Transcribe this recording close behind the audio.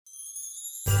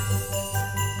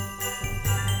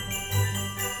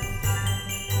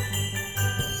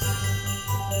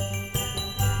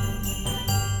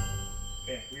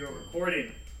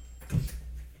Recording.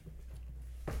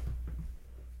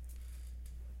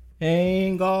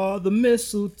 Hang all the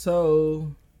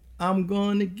mistletoe. I'm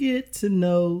gonna get to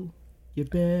know you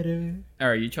better. All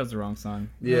right, you chose the wrong song.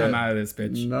 Yeah. I'm out of this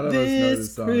bitch. None of us know this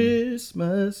This song.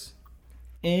 Christmas.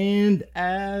 And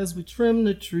as we trim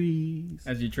the trees,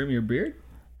 As you trim your beard?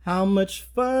 how much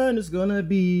fun it's gonna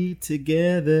be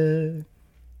together.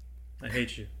 I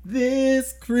hate you.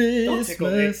 This Don't tickle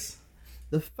me. Christmas,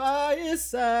 the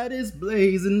fireside is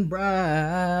blazing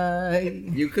bright.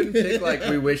 You couldn't pick like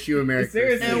 "We Wish You a Merry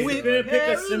Seriously. Christmas." And we You couldn't pick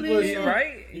a simpler song.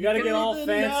 Right? You gotta get all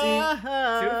fancy.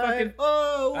 fucking-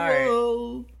 Oh, right.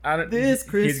 oh, I don't, this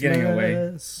Christmas He's getting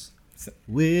away.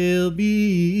 will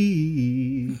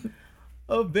be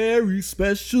a very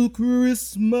special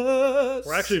Christmas.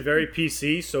 We're actually very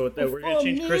PC, so that we're gonna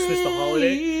change Christmas to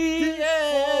holiday. Yeah.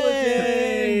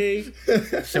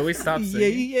 Should we stop Yeah,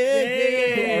 singing?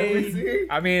 yeah,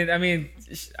 I mean,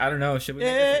 I don't know. Should we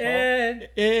make this a poll?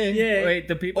 yeah, yeah. Wait,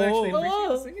 do people actually appreciate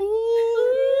us singing?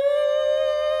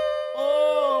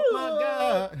 Oh my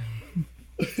God.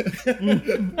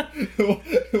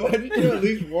 Why did you at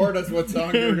least warn us what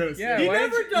song you were gonna sing? Yeah, He why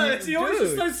never did you- does. He always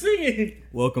just Dude. starts singing.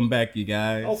 Welcome back, you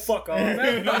guys. Oh, fuck off.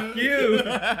 Man, fuck you.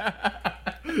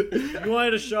 You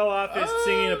wanted to show off his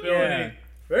singing ability. Yeah.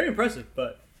 Very impressive,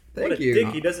 but Thank what a you. dick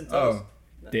he doesn't tell us.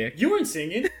 Dick. You weren't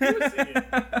singing. You were singing.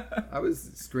 I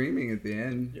was screaming at the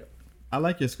end. Yeah. I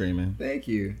like your screaming. Thank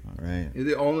you. All right, You're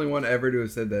the only one ever to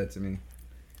have said that to me.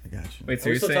 I got you. Wait, so Are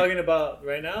we you're still saying... talking about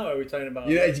right now, or are we talking about...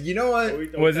 You know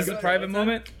what? Was this a private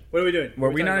moment? What are we doing? Were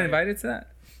What are we not talking about? invited to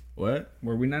that? What?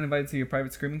 Were we not invited to your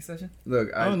private screaming session? Look,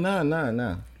 Oh, no. Oh, nah.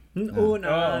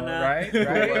 right,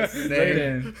 right. What's his Wait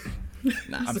name? in.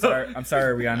 I'm sorry,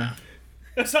 Rihanna.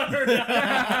 Sorry.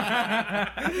 I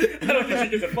don't think she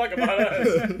gives a fuck about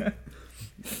us.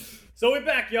 So we're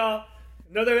back, y'all.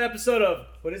 Another episode of...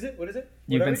 What is it? What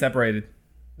You've are been we? separated.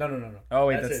 No. Oh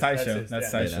wait, that's his, Ty that's show. his, That's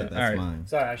yeah. Ty Yeah, show. that's All right. mine.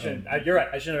 Sorry, I shouldn't. You're right.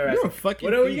 I shouldn't have You're a asked. fucking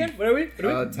What are we thief. again? What are we? What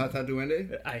are we? Tata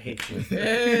Duende? I hate you.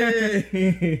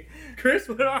 Hey. Chris,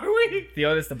 what are we?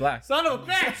 Theotis the Black. Son of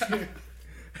a bitch!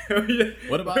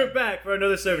 What about- We're back for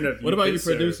another 7 of What about you, good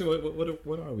sir. producer?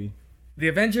 What are we? The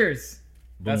Avengers.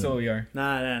 That's Boom. what we are.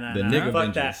 Nah. The nigga Fuck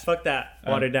Avengers. that. Fuck that.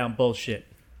 Watered down bullshit.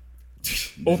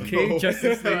 Okay,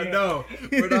 Justice League. No,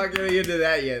 we're not getting into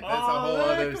that yet. That's a whole man,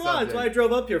 other come on, that's what I subject.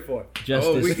 drove up here for. Justice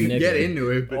Oh, we can nigga. get into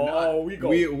it, but Oh, not. we go.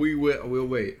 We'll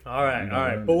wait. All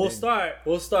right. But we'll start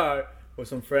with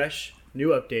some fresh new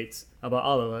updates about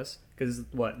all of us. Because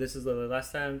this is the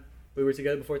last time we were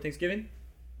together before Thanksgiving?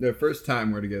 The first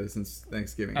time we're together since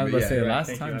Thanksgiving. I was but about to say yeah. last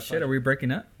Thank you, time. I Shit, thought- are we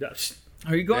breaking up? Yeah.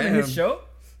 Are you going to his Damn. show?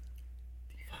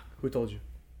 Who told you?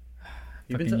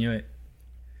 You've Fucking been knew it.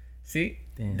 See,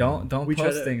 Damn. don't We try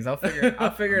post to- things. I'll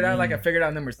figure it out like I figured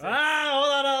out number 6.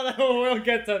 Hold on. We'll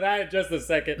get to that in just a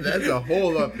second. That's a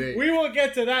whole update. We will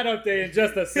get to that update in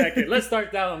just a second. Let's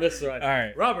start down on this one. All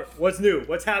right. Robert, what's new?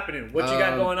 What's happening? What you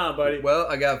got going on, buddy? Well,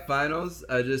 I got finals.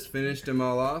 I just finished them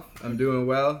all off. I'm doing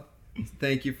well.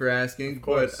 Thank you for asking. Of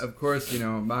course. But of course,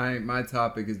 my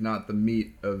topic is not the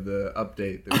meat of the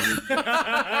update.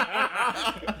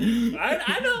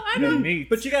 I know. meat.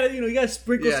 But you gotta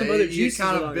sprinkle Yeah, some other you juices.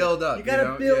 kind of along build it. up, You gotta you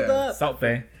know? build Yeah. up. Salt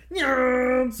Bay.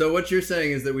 So what you're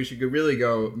saying is that we should really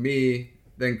go me,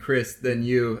 then Chris, then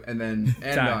you, and then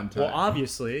end Time. on time. Well,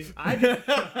 obviously,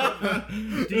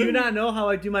 do you not know how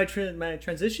I do my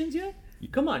transitions yet?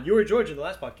 Come on, you were George in the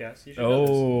last podcast. You should know this.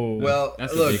 Oh. Well,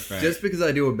 That's a look, big fact. just because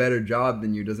I do a better job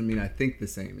than you doesn't mean I think the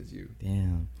same as you.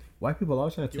 Damn. White people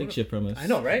always try to take shit from us. I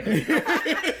know, right?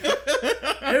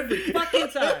 Every fucking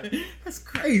time. That's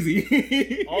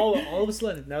crazy. All of a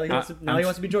sudden, now he wants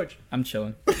to be George. I'm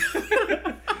chilling.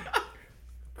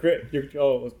 Great. You're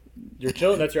chilling.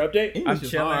 That's your update. English is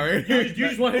chilling. hard. You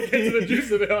just want to get to the juice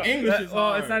of it. English is Well,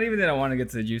 hard. it's not even that I want to get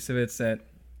to the juice of it. It's that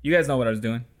you guys know what I was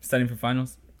doing. Studying for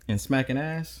finals. And smacking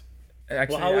ass.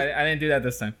 Actually, Well, how was- I didn't do that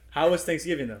this time. How was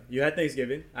Thanksgiving though? You had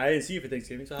Thanksgiving. I didn't see you for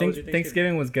Thanksgiving. So how was your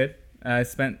Thanksgiving was good. I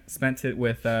spent it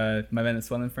with my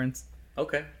Venezuelan friends.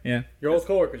 Okay. Yeah. Your old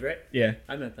coworkers, right? Yeah.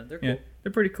 I met them. They're Yeah. cool.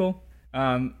 They're pretty cool.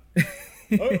 Oh.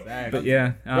 But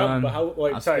yeah. But how?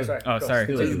 Wait, I'll sorry. still- Oh, Go. sorry.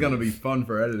 This is gonna be fun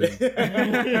for editing.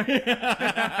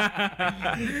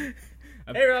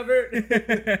 Hey,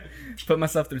 Robert. Put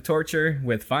myself through torture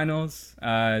with finals.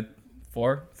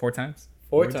 Four times.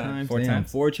 Four times. Four Damn,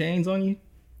 times. 4 chains on you?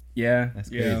 Yeah. That's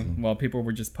Yeah. crazy. Well, people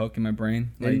were just poking my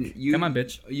brain. And Like, you- come on,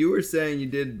 bitch. You were saying you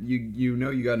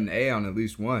got an A on at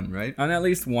least one, right? On at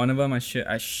least one of them, I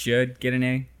should get an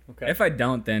A. Okay. If I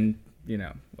don't, then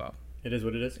well, It is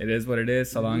what it is. it is what it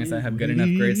is. So long as I have good enough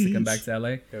grades to come back to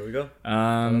LA. There we go.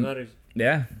 All that matters.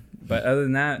 Yeah, But other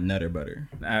than that, Nutter butter.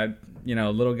 a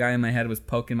little guy in my head was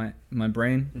poking my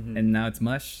brain, and now it's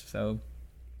mush. So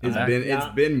It's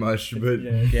back. been mush, but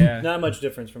Yeah. Not much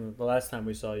difference from the last time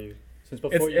we saw you. Since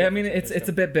before you. It's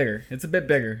a bit bigger. It's a bit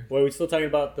bigger. Were we still talking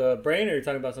about the brain, or are you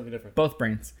talking about something different? Both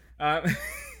brains.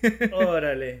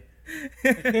 Orale.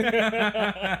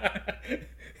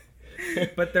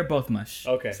 But they're both mush.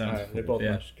 Okay, So, all right, they're both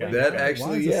yeah. mush. Okay. that Why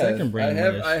actually, is the yeah, second brain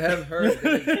mush? I have heard.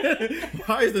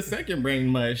 Why is the second brain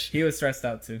mush? He was stressed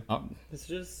out too. It's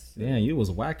just. Damn, you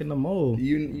was whacking the mold.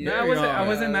 No, I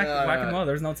wasn't back and well.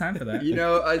 There's no time for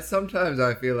that. Sometimes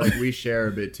I feel like we share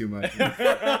a bit too much.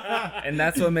 And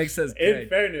that's what makes us In great.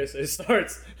 fairness, it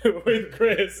starts with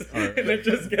Chris, and it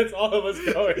just gets all of us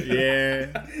going.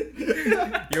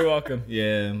 Yeah. You're welcome.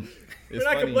 Yeah. We're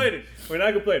not complaining. We're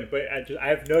not complaining, but I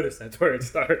have noticed that's where it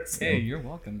starts. Hey, you're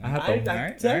welcome. I have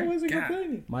to, I wasn't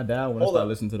complaining. my dad, when I Hold start up.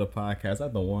 listening to the podcast, I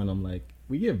have to warn him, like,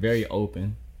 we get very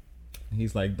open.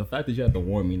 He's like, the fact that you have to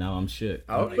warn me now, I'm shit.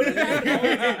 Oh, But it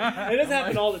doesn't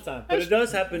happen all the time, but it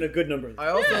does happen a good number of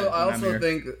times. I I'm also here.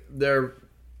 think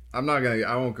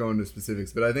I won't go into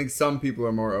specifics, but I think some people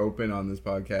are more open on this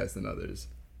podcast than others.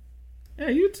 Yeah,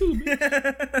 you too,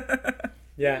 bitch.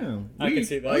 Yeah, I can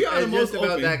see that. we are the It's most just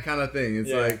about open. that kind of thing. It's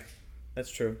Yeah. like,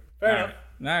 That's true. Fair All enough.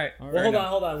 right. Well,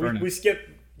 hold on. Fair We enough. skipped.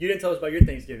 You didn't tell us about your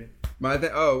Thanksgiving.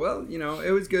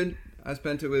 it was good. I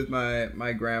spent it with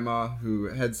my grandma who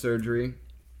had surgery.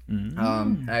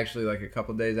 Actually, like a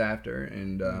couple days after,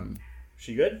 and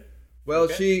She good? well,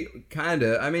 Okay. she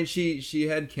kinda. I mean, she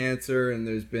had cancer, and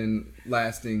there's been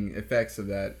lasting effects of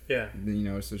that. Yeah.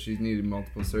 So she's needed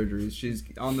multiple surgeries. She's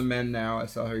on the mend now. I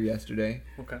saw her yesterday.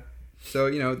 Okay. So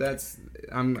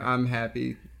I'm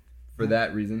happy for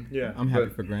that reason. Yeah. I'm happy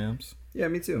But- for Grams. Yeah,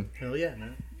 me too. Hell yeah,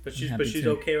 man. But she's happy she's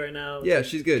too. okay right now. Yeah,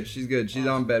 she's good. She's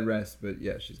on bed rest, but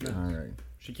yeah, she's good. All right.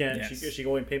 She can't. Yes. Is she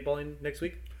going paintballing next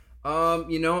week?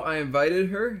 I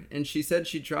invited her, and she said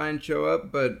she'd try and show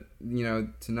up, but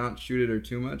to not shoot at her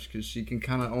too much because she can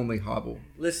kind of only hobble.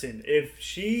 Listen, if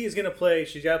she is gonna play,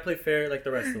 she's gotta play fair like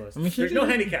the rest of us. I mean, she There's could no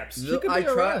be- handicaps. She could be I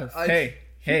a try. ref. Hey,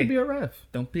 She could be hey, a ref.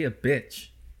 don't be a bitch.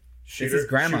 Shoot This is her-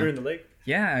 grandma. Shoot her in the leg.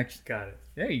 Yeah, actually, Got it.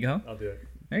 there you go. I'll do it.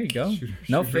 There you go.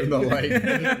 No fit. The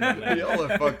light. Y'all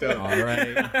are fucked up. All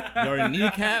right. Your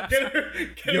kneecaps. Get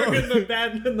her in the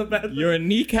bad. Your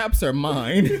kneecaps are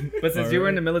mine. But since you were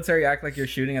in the military, act like you're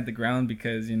shooting at the ground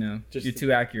because Just you're to-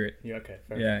 too accurate. Yeah. Okay.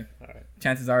 Fair Yeah. enough. All right.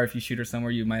 Chances are, if you shoot her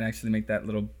somewhere, you might actually make that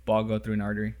little ball go through an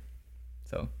artery.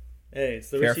 So Hey,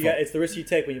 it's the risk you Careful. got. It's the risk you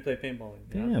take when you play paintballing.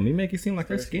 you know? Damn, you make it seem like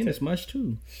her First skin tip. is much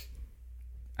too.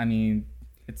 I mean,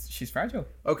 she's fragile.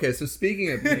 Okay, so speaking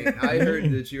of paint, I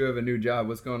heard that you have a new job.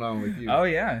 What's going on with you? Oh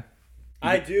yeah,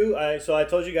 I do. So I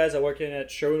told you guys I work in at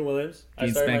Sherwin-Williams. I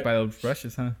getting started spanked my- by those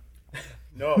brushes, huh?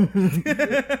 No.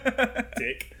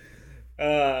 Dick.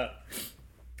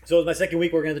 So it was my second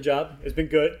week working at the job. It's been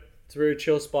good. It's a very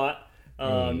chill spot.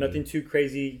 Nothing too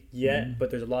crazy yet, but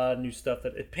there's a lot of new stuff.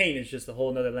 Paint is just a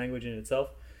whole nother language in itself.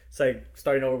 It's like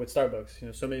starting over with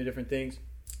Starbucks. So many different things.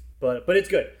 But it's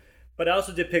good. But I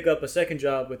also did pick up a second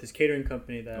job with this catering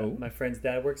company that my friend's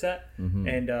dad works at,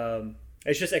 and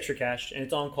it's just extra cash and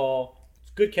it's on call.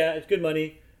 It's good cash. It's good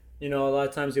money. A lot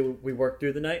of times we work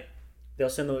through the night. They'll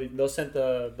send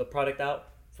the product out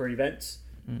for events.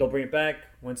 They'll bring it back.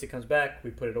 Once it comes back, we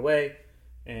put it away,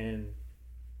 and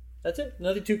that's it.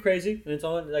 Nothing too crazy, and it's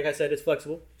on. Like I said, it's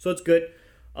flexible, so it's good.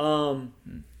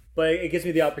 But it gives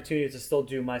me the opportunity to still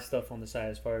do my stuff on the side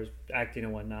as far as acting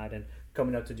and whatnot, and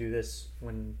coming up to do this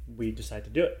when we decide to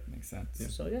do it. Makes sense.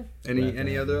 So yeah.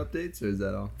 Any other updates, or is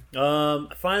that all?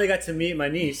 I finally got to meet my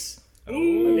niece, my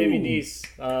baby niece,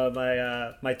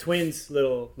 my twins,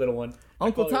 little one.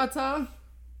 Uncle call her- Tata?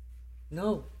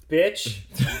 No, bitch.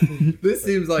 This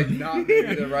seems like not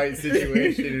maybe the right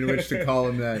situation in which to call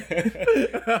him that.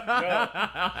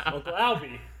 No, Uncle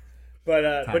Albie.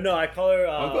 But no, I call her.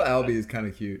 Uncle Albie is kind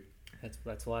of cute.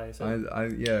 That's why I said.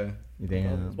 Yeah.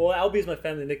 Damn. Well, Albie is my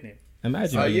family nickname.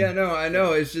 Imagine. me. Yeah, no, I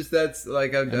know. It's just that's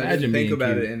like I didn't Imagine think being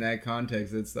about cute. it in that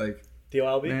context. It's like, Theo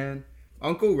Albie. man,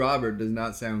 Uncle Robert does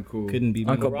not sound cool. Couldn't be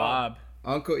Uncle me. Bob.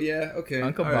 Uncle, yeah, okay.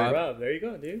 Uncle all Bob. Rob. There you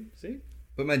go, dude. See,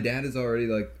 But my dad is already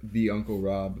like the Uncle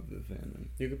Rob of the family.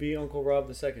 you could be Uncle Rob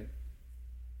the second.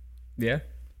 Yeah.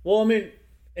 Well, I mean,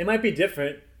 it might be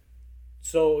different.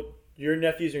 So your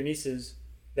nephews or nieces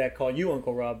that call you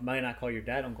Uncle Rob might not call your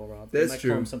dad Uncle Rob. They That's might true.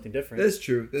 Call him something different. That's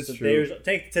true. That's So true.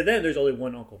 to them, there's only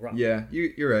one Uncle Rob. Yeah,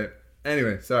 you're right.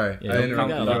 Anyway, sorry. Yeah, I don't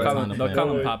interrupted call- you. don't call him- They'll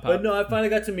call him Pop Pop. But no, I finally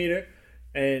got to meet her,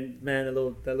 and man, that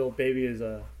little baby is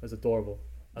adorable.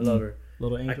 I love her.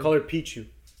 Little I angel. call her Pichu.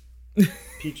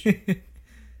 Pichu.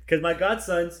 Because my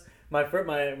godsons,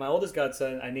 my oldest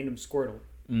godson, I named him Squirtle.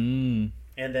 Mm.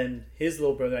 and then his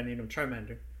little brother, I named him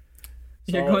Charmander.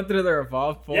 You're going through their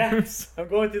evolved forms. Yeah, I'm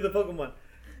going through the Pokemon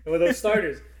with those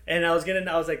starters. And I was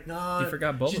like, nah, You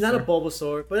forgot Bulbasaur. she's not a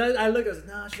Bulbasaur. But I looked, I was like,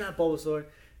 nah, she's not a Bulbasaur.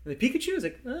 And the Pikachu was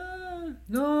like,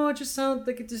 no, it just sounds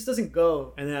like it just doesn't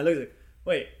go. And then I looked like,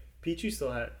 wait, Pichu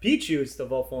is the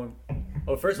evolved form,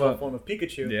 or first evolved form of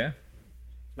Pikachu. Yeah.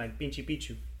 My Pinchy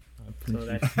Pichu. So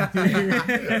that's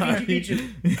Pinchy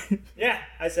Pichu. Yeah,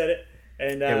 I said it.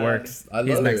 And It works. I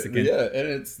He's love Mexican. it. Yeah, and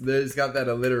it's got that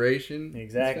alliteration.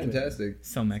 Exactly. It's fantastic.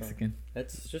 So Mexican.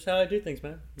 That's just how I do things,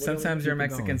 man. Sometimes you're keep it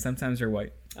Mexican, going. sometimes you're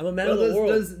white. I'm a man Well, of the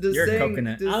world. You're a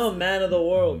coconut. I'm a man of the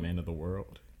world. Man of the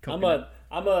world. I'm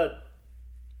a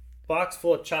box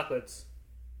full of chocolates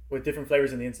with different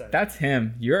flavors in the inside. That's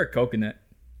him. You're a coconut.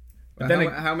 But then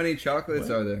How many chocolates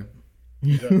are there?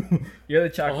 you're the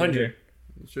chocolate. 100.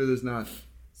 I'm sure there's not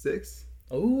 6.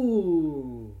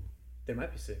 Ooh, there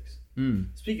might be 6. Mm.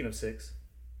 Speaking of 6,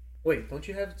 wait, don't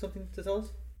you have something to tell us?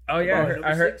 Oh yeah, About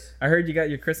I heard. number 6? I heard you got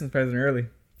your Christmas present early.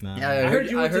 Nah. Yeah, I heard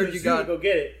you went to the zoo to go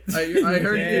get it. I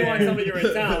heard You didn't want to tell me you were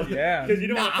in town. Yeah. Because you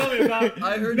don't want to tell me about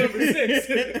I heard number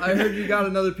 6. I heard you got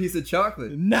another piece of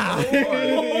chocolate. Nah.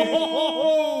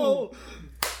 Oh!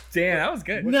 Damn, that was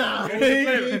good. Nah. What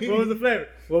was the flavor?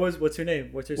 What's her name?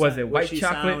 What's her Was sound? it What's white she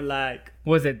chocolate? sound like?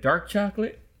 Was it dark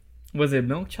chocolate? Was it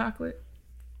milk chocolate?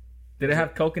 Did it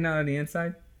have coconut on the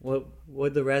inside?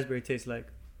 What the raspberry taste like?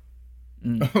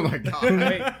 Oh my god.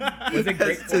 Wait, was it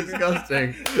grape? That's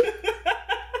disgusting.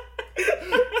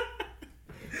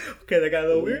 Okay, that got a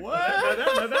little weird. What?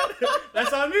 My bad.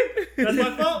 That's on me. That's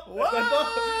my fault. That's my fault.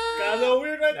 Got a little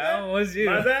weird right That there. one was you.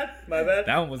 My bad.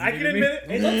 That one was I you can to me.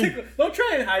 admit it. Hey, don't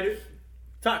try and hide it.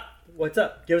 Talk. What's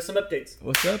up? Give us some updates.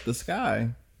 What's up, the sky?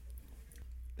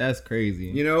 That's crazy.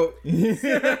 You know,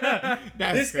 That's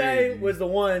This guy was the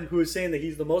one who was saying that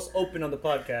he's the most open on the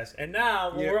podcast, and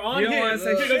now when Yeah. we're on You don't him, wanna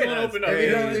say he doesn't shit. want to open up.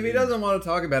 if he doesn't want to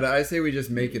talk about it, I say we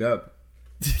just make it up.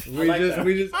 We like that.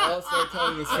 we just all start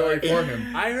telling the story for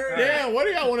him. I heard. Yeah, what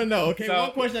do y'all want to know? Okay, So-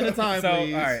 one question at a time, So,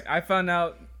 please. all right, I found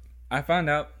out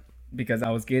because I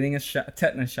was getting a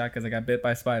tetanus shot because I got bit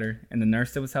by a spider, and the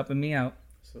nurse that was helping me out.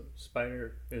 So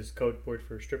spider is code word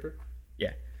for stripper.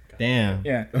 Yeah, Damn.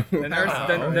 yeah.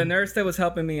 The nurse that was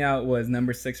helping me out was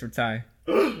number 6 for Ty.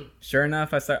 Sure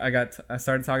enough, I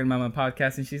started talking about my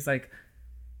podcast, and she's like,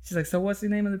 so what's the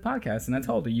name of the podcast? And I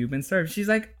told her, You've Been Served. She's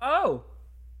like, oh,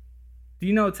 do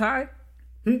you know Ty?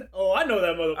 Oh, I know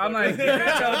that motherfucker. I'm like, you know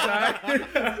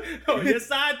Ty? Oh, yes,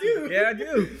 I do. Yeah, I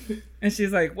do. And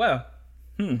she's like, well,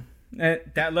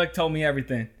 that look told me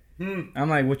everything. I'm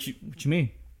like, what you mean?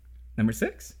 Number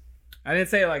 6? I didn't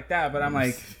say it like that, but I'm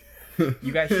like,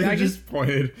 you guys He shagging? just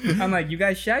pointed. I'm like, you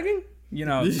guys shagging? You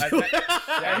know,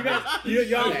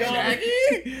 Y'all,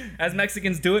 as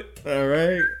Mexicans do it. All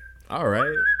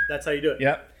right. that's how you do it.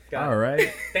 Yep. Got All it.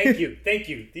 right. Thank you.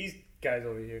 These guys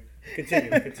over here.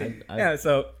 Continue. Yeah,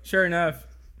 so sure enough,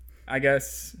 I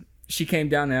guess she came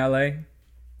down to LA.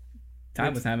 Ty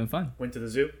was having fun. Went to the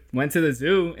zoo. Went to the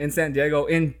zoo in San Diego,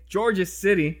 in Georgia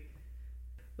City.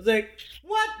 I was like,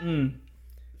 what?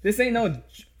 This ain't no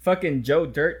fucking Joe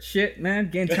Dirt shit, man.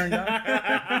 Getting turned on.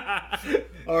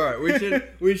 All right,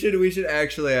 we should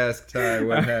actually ask Ty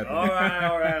what happened. All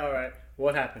right.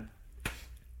 What happened?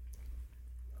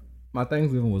 My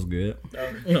Thanksgiving was good.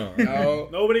 No,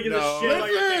 Nobody gives a shit about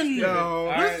your Thanksgiving. no. All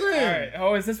right.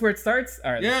 Oh, is this where it starts?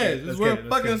 All right. Yeah, let's this is where it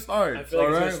fucking I starts. feel like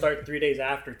All it's right. gonna start 3 days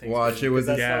after Thanksgiving. Watch, it was-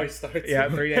 That's yeah. how it starts. Yeah,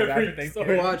 3 days after Every Thanksgiving.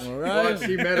 story. Watch, All right. watch.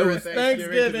 She met It her was at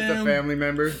Thanksgiving 'cause it's a Thanksgiving. family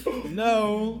member.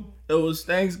 No, it was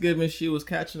Thanksgiving. She was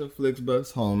catching the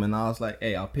Flixbus home, and I was like,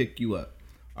 "Hey, I'll pick you up.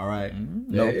 All right,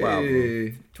 no problem.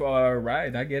 Hey, 12-hour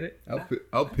ride. I get it.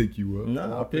 I'll pick you up. No,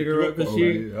 I'll pick her up because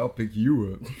she. I'll pick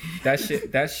you up.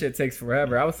 That shit takes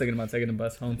forever. I was thinking about taking the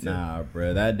bus home too. Nah,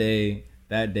 bro. That day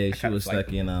she kinda was like-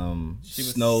 stuck in She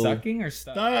was snow. sucking or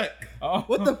stuck? Stuck. Oh,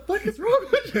 What the fuck is wrong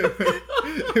with you?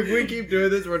 If we keep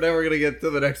doing this, we're never gonna get to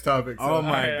the next topic. So Oh my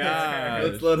Alright, god.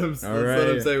 let's let him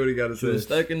Alright. say what he got to She was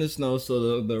say. stuck in the snow,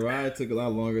 so the ride took a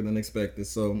lot longer than expected.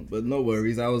 So, but no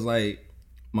worries. I was like,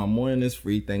 my morning is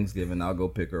free Thanksgiving. I'll go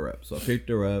pick her up. So I picked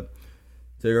her up,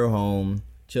 took her home,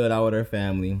 chilled out with her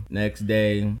family. Next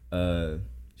day,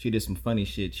 she did some funny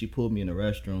shit. She pulled me in the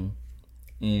restroom,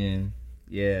 and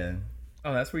yeah,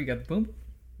 oh, that's where you got the boom.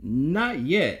 not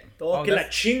yet. Oh, que la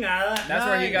that's- chingada. That's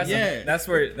where you got Yeah. some. That's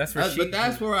where she. But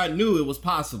that's where I knew it was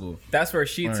possible. That's where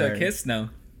she took Alright. his snow.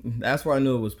 That's where I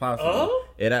knew it was possible. Oh?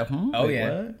 Oh,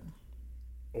 yeah.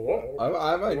 What? Whoa.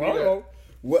 I might do that. Whoa.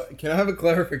 What? Can I have a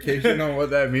clarification on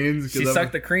what that means? 'Cause She I'm-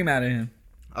 sucked the cream out of him.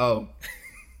 Oh,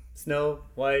 Snow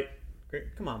White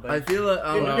Great. Come on, I buddy. feel I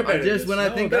don't You're know. better I than just this. when I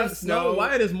No, think that's of Snow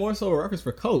White is more so a reference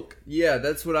for Coke. Yeah,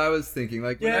 that's what I was thinking.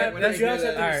 Like when Yeah, I but hear you also have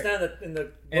that- to Alright. understand that in the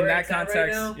In where that it's at context,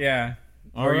 right now, yeah.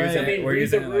 All We're right. using I mean, We're read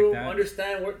using the it like room, that.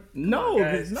 understand where. No,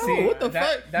 guys. no. See, What the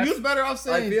that- fuck? that's- You was better off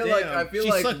saying. I feel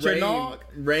like she sucked your nog.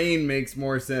 rain makes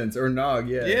more sense, or nog,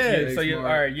 yeah. Yeah, it makes so you- more-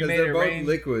 alright, you 'cause made they're it both rain.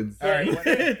 liquids. All right.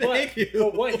 Thank you.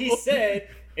 But what he said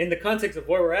in the context of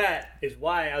where we're at is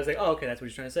why I was like, oh, okay, that's what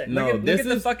he's trying to say. No, Look at this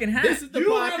the is fucking hat. This is the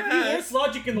You have the podcast. worst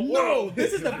logic in the No, world.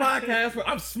 this is the podcast where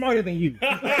I'm smarter than you.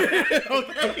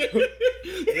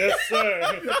 Yes,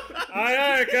 sir. Aye,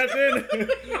 aye, Captain.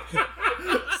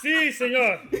 Si,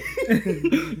 senor.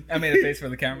 I made a face for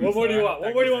the camera. What more do you so want?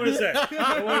 What more do you want me to say? What more do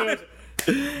you want me to say?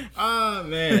 Ah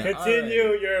man.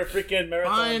 Continue your freaking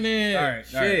marathon. Fine then. All right,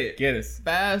 Shit. get us.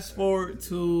 Fast forward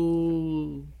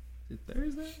to is it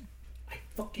Thursday? I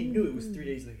fucking knew it was 3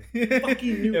 days later.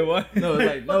 Fucking knew It was. No, it's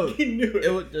like no. Fucking knew it.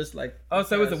 It was just like Oh,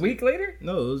 so it was a week later?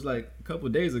 No, it was like a couple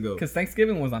days ago. Because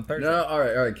Thanksgiving was on Thursday. No, all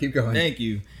right, keep going. Thank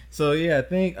you. So yeah, I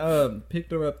think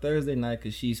picked her up Thursday night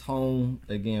because she's home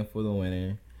again for the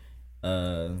winter.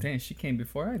 Damn, she came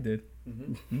before I did.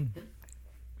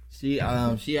 She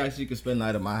actually could spend the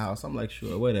night at my house. I'm like,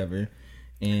 sure, whatever.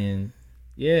 And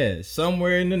yeah,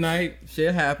 somewhere in the night,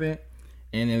 shit happened.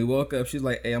 And then we woke up. She's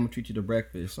like, hey, I'm gonna treat you to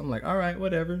breakfast. So I'm like, all right,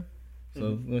 whatever.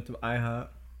 So we went to IHOP.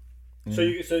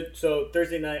 So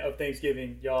Thursday night of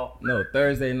Thanksgiving, y'all. No,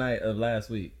 Thursday night of last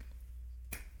week.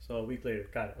 So a week later,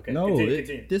 got it. Okay, No,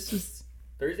 continue. this is.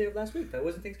 Thursday of last week. That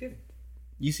wasn't Thanksgiving.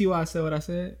 You see why I said what I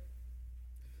said?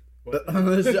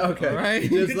 Okay. All right.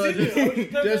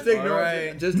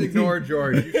 Just ignore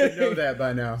George. You should know that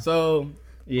by now. So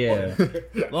yeah.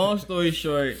 Long story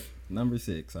short, number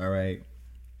 6. All right.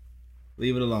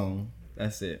 Leave it alone.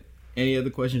 That's it. Any other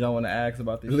questions y'all want to ask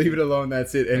about this? Leave it alone.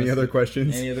 That's it. Any other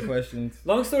questions? Any other questions?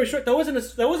 Long story short, that wasn't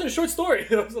a short story.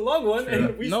 That was a long one.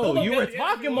 And we still No, don't you got were the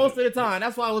talking end. most of the time.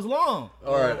 That's why it was long.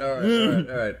 All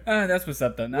right. That's what's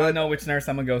up, though. Now I What- know which nurse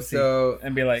I'm going to go see So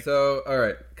and be like, all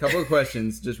right. Couple of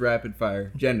questions, just rapid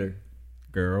fire. Gender.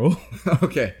 Girl.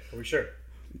 Okay. Are we sure?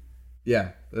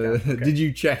 Yeah. okay. Did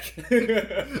you check?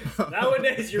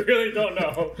 Nowadays, you really don't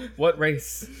know. what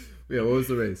race? Yeah. What was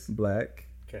the race? Black.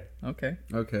 Okay. Okay.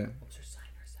 Okay. What's her sign?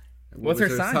 What's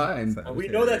was her sign? Oh, we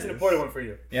know that's an important one for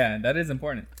you. Yeah, that is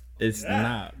important. It's Yeah.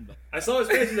 not. I saw his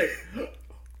face. He's like,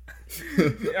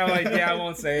 I'm like, yeah, I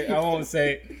won't say it.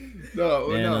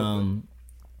 No. And No.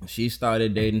 she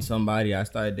started dating somebody. I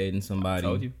started dating somebody.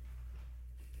 Told you.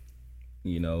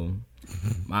 You know,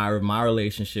 my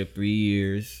relationship 3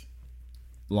 years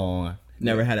long.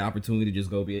 Never had the opportunity to just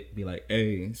go be like,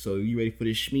 hey, so you ready for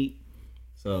this schmeat?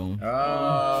 So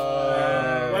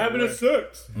what happened to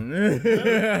sex? Anyway,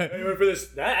 for this,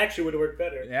 that actually would have worked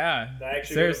better. Yeah. That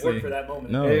actually would have Seriously. worked for that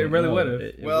moment. no, It really no, would've.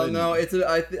 it Well, wouldn't. no.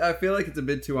 I feel like it's a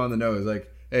bit too on the nose.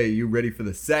 Like, hey, you ready for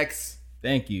the sex?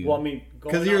 Thank you. Well, I mean,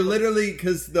 Because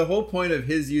because the whole point of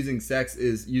his using sex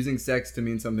is using sex to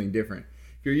mean something different.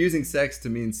 If you're using sex to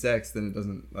mean sex, then it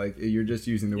doesn't, like, you're just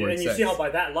using the word and you sex. see how by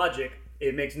that logic,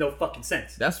 it makes no fucking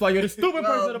sense. That's why you're the stupid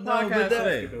Well, person of the no, podcast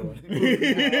but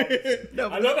today.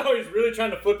 I love how he's really trying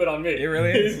to flip it on me. It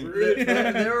really is. He's really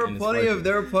trying. there are And it's plenty of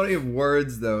working.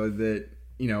 words though that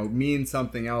mean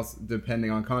something else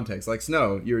depending on context. Like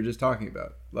snow, you were just talking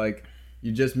about. Like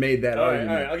you just made that All right,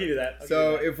 argument. I'll give you that.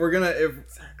 So if we're gonna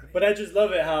But I just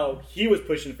love it how he was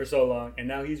pushing for so long, and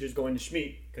now he's just going to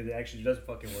Schmeat because it actually does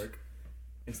fucking work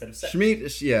instead of sex.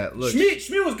 Schmeat, yeah, look,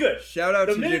 Schmeat was good. shout out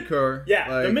The to minute- Jakar. Yeah,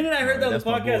 the like, minute I heard that on the that's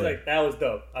my podcast, boy. like that was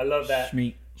dope. I love that.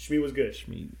 Schmeat. Schmeat was good.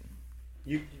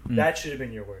 You that should have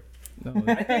been your word. No,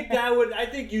 I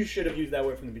think you should have used that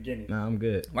word from the beginning. nah, I'm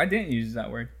good Why didn't you use that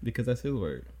word? because that's his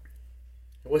word.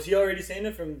 Was he already saying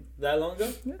it from that long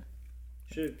ago? Yeah.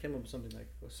 Should have came up with something like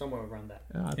somewhere around that.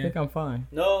 I think I'm fine.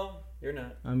 No, you're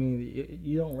not. I mean,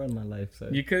 you don't run my life, so.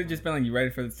 You could have just been like, you ready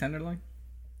for the tenderloin?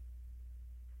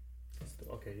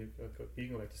 Okay, you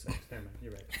can go back to sex. Never mind.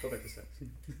 You're right. Go back to sex.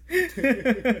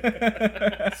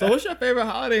 So, what's your favorite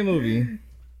holiday movie?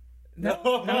 No,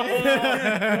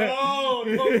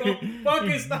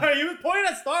 fucking Star. You was pointing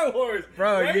at Star Wars,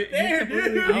 Bro, right there,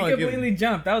 dude. I don't You give- completely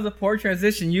jumped. That was a poor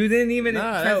transition. You didn't even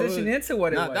Nah, that transition was- into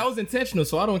what it was. That was intentional,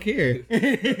 so I don't care.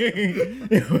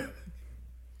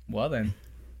 Well then,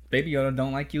 Baby Yoda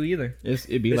don't like you either.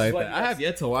 It'd be This like is why that. you I guys- have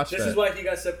yet to watch This that. is why he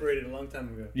got separated a long time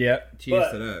ago. Yep. Cheers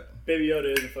But- to that. Baby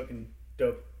Yoda is a fucking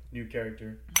dope new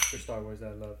character for Star Wars that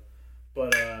I love.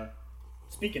 But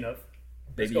speaking of,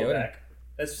 let's Baby go Yoda. back.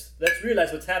 Let's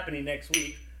realize what's happening next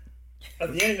week.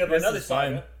 At the end of This another is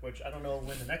fine. saga, which I don't know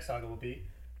when the next saga will be,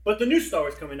 but the new Star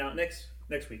Wars coming out next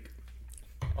week.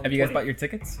 On Have the you guys 20th. bought your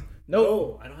tickets?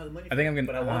 No, I don't have the money. I think I'm gonna-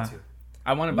 but I want ah. to.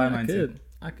 I want to buy mine too.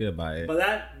 I could buy it.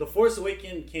 But The Force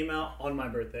Awakens came out on my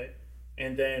birthday,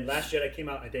 and then Last Jedi came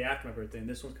out a day after my birthday, and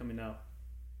this one's coming out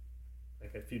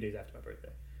like a few days after my birthday.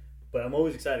 But I'm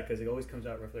always excited because it always comes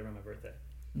out roughly around my birthday.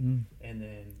 Mm. And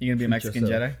then You gonna be a Mexican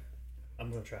Jedi? I'm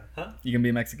gonna try. Huh? You gonna be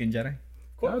a Mexican Jedi?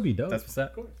 Of course. That would be dope. That's what's up.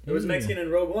 Of course. It was Mexican in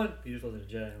Rogue One. He just wasn't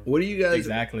a Jedi. What do you guys?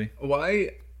 Exactly.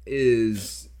 Why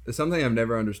is something I've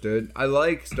never understood? I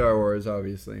like Star Wars,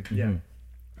 obviously. Yeah.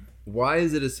 Why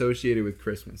is it associated with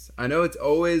Christmas? I know it's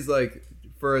always like,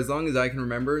 for as long as I can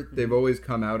remember, they've always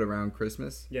come out around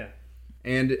Christmas. Yeah.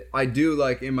 And I do,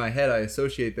 like, in my head, I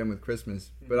associate them with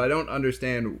Christmas. But I don't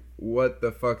understand what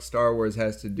the fuck Star Wars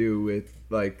has to do with,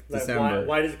 like December.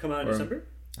 Why does it come out in December?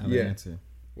 I have an Yeah. answer.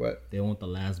 What? They want the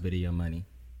last bit of your money.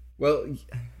 Well,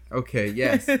 okay,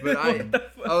 yes. But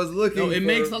I was looking No, it for-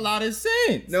 makes a lot of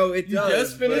sense. No, it You does.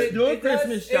 just finished but- doing it does,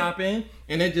 Christmas shopping,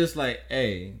 and they're just like,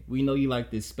 hey, we know you like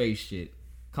this space shit.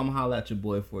 Come holler at your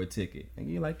boy for a ticket. And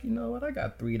you're like, you know what? I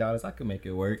got $3. I can make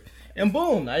it work. And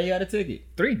boom, now you got a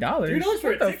ticket. $3. $3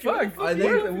 for a What the ticket? What the fuck? fuck I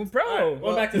think- Bro.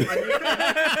 All right, going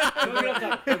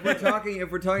back to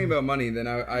If we're talking about money, then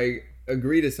I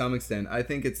agree to some extent. I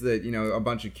think it's that, you know, a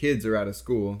bunch of kids are out of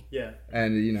school. Yeah.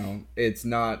 And, you know, it's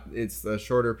a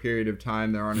shorter period of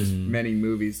time. There aren't as many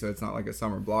movies, so it's not like a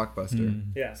summer blockbuster.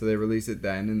 Yeah. So they release it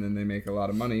then, and then they make a lot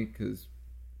of money because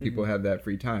people have that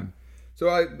free time. So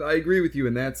I agree with you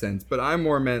in that sense, but I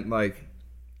more meant, like,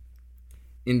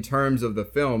 in terms of the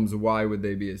films, why would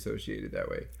they be associated that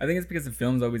way? I think it's because the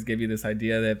films always give you this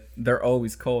idea that they're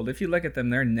always cold. If you look at them,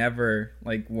 they're never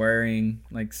like wearing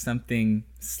like something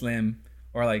slim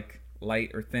or like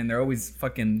light or thin. They're always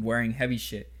fucking wearing heavy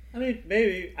shit. I mean,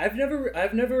 maybe I've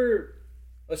never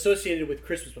associated with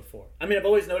Christmas before. I mean, I've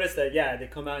always noticed that they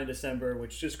come out in December,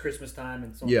 which is just Christmas time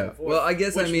and so on and so forth. Well, I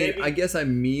guess Which I guess I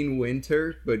mean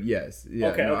winter, but yes. Yeah.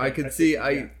 Okay, no, okay. I could I see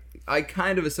see, I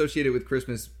kind of associate it with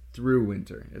Christmas through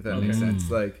winter, if that makes sense.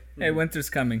 Like Hey, winter's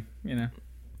coming, you know.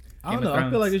 I don't Game of know. I feel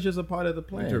Thrones. like it's just a part of the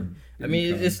plan. Winter I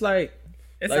mean, didn't it's like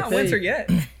It's Like not they- winter yet.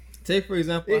 take for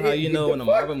example how you know the when a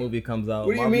fuck? Marvel movie comes out.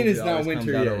 What do you Marvel mean it's movie not always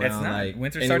winter comes out yet? around, It's not. like,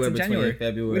 Winter anywhere starts in between January.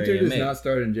 February winter and does May. not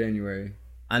start in January.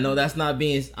 I know that's not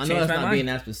being Changed my mind.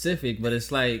 that specific, but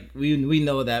it's like we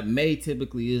know that May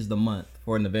typically is the month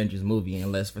for an Avengers movie,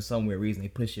 unless for some weird reason they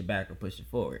push it back or push it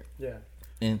forward. yeah.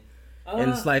 And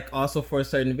it's like also for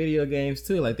certain video games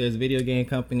too. Like there's video game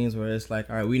companies where it's like,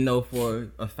 all right, we know for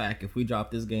a fact if we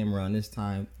drop this game around this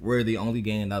time, we're the only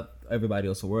game that everybody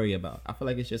else will worry about. I feel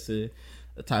like it's just a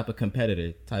type of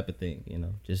competitor type of thing, you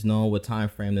know, just knowing what time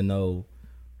frame to know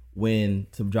when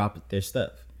to drop their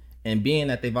stuff. And being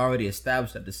that they've already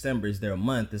established that December is their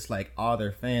month, it's like all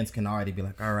their fans can already be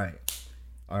like, all right,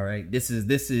 this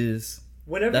is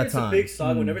Whenever that it's time. a big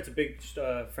saga, whenever it's a big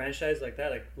franchise like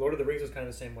that, like Lord of the Rings was kind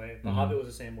of the same way. The Hobbit was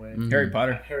the same way. Harry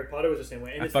Potter. Harry Potter was the same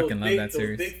way. And I it's fucking those love big, that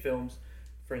series. Those big films,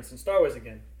 for instance, Star Wars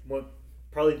again,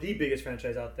 probably the biggest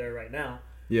franchise out there right now.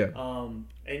 Yeah. And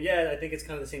I think it's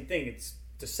kind of the same thing. It's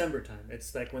December time.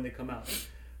 It's like when they come out.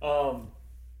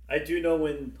 I do know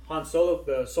when Han Solo,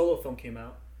 the Solo film came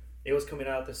out, it was coming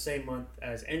out the same month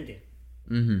as Endgame.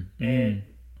 Mm-hmm. And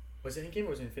was it Endgame or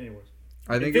was it Infinity Wars?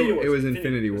 I think Infinity it Wars. was Infinity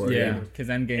Infinity Wars. War. Yeah, Yeah. because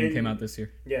Endgame And- came out this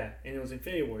year. Yeah, and it was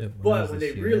Infinity Wars. Yeah, when But was when this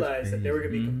they year? realized That's that they were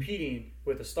going to be crazy. competing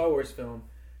with a Star Wars film,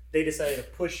 they decided to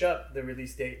push up the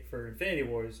release date for Infinity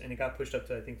Wars, and it got pushed up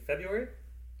to, I think, February?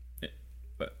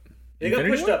 But It got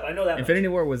Infinity pushed War? up, I know that Infinity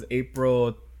War was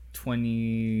April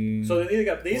 20. So they either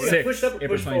got pushed up or April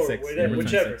pushed forward, 26th. whichever. April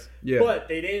 26th. Yeah. But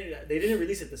they didn't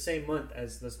release it the same month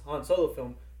as this Han Solo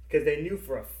film because they knew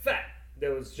for a fact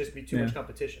there was just be too much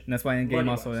competition. And that's why Endgame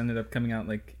also Money-wise. ended up coming out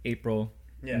like April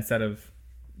Yeah. instead of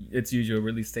its usual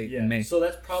release date Yeah, in May. so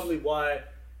that's probably why.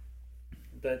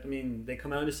 They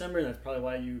come out in December, and that's probably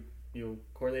why you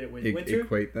correlate it with winter.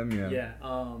 Equate them, yeah.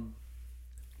 Yeah.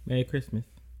 Merry Christmas.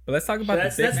 But let's talk about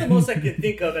That's the big the man. most I can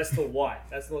think of as to why.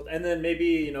 That's the most, and then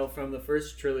maybe from the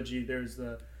first trilogy, there's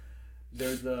the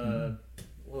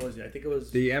what was it? I think it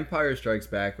was The Empire Strikes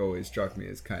Back always struck me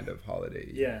as kind of holiday.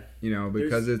 yeah You know,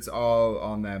 because it's all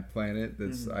on that planet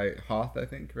that's Hoth, I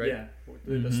think, right? yeah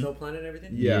the snow planet and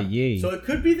everything. Yeah. So it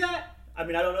could be that. I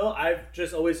mean, I don't know. I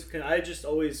just always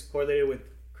correlated with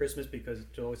Christmas because it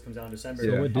always comes out in December.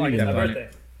 So what do I like you It's that my know? planet.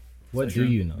 birthday. What True.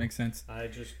 do you know? Makes sense. I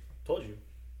just told you.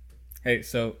 Hey,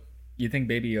 so you think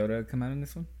Baby Yoda would come out in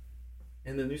this one?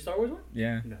 In the new Star Wars one,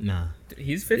 Yeah. Nah.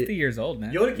 He's 50 years old,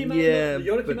 man. Yoda came out. Yeah,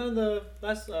 Yoda came but- out in the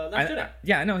last Jedi.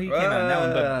 Yeah, I know he came out in that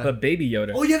one, but Baby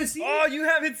Yoda. Oh, you haven't seen it? you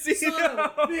haven't seen Son of a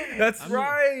bitch. That's I mean-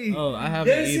 right. Oh, I You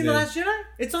haven't haven't seen the either. Last Jedi?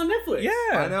 It's on Netflix. Yeah.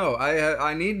 I know.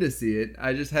 I need to see it.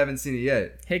 I just haven't seen it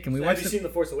yet. Hey, can we So watch have you the... seen The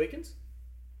Force Awakens?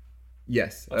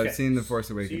 Yes, Okay. I've seen The Force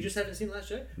So Awakens. you just haven't seen The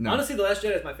Last Jedi? No. Honestly, The Last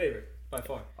Jedi is my favorite by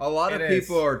far. A lot of It is.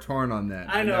 people are torn on that.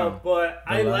 I know, but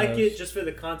I like Allows- it just for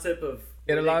the concept of.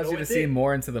 It where they allows go you to with see it.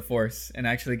 more into the Force and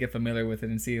actually get familiar with it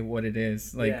and see what it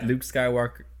is. Like Yeah. Luke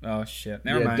Skywalker. Oh shit!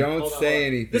 Never Yeah, mind. don't Hold on, say hold on.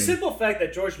 anything. The simple fact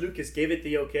that George Lucas gave it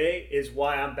the okay is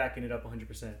why I'm backing it up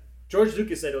 100%. George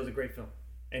Lucas said it was a great film,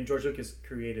 and George Lucas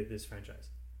created this franchise.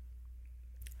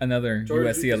 Another George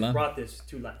USC Lucas alum. brought this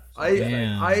to life. So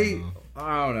Damn. I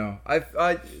don't know.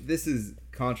 I this is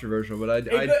controversial, but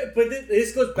but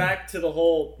this goes back to the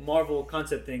whole Marvel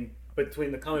concept thing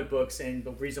between the comic books and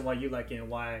the reason why you like it and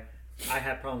why I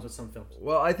have problems with some films.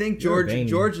 well, I think You're vain.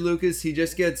 George Lucas, he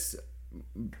just gets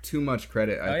too much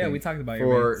credit. I Oh, yeah, think, we talked about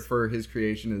your mates. for his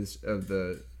creation of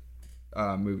the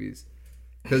movies,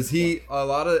 because a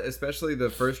lot of, especially the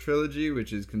first trilogy,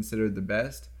 which is considered the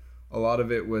best, a lot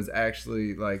of it was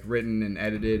actually like written and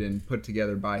edited and put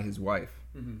together by his wife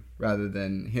rather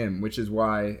than him, which is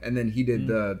why. And then he did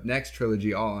the next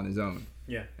trilogy all on his own.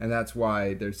 Yeah. And that's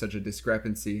why there's such a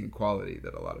discrepancy in quality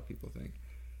that a lot of people think.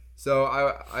 So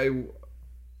I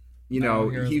you know,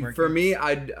 Heroes he working. for me,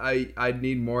 I'd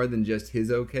need more than just his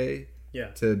okay Yeah.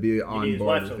 to be You on need his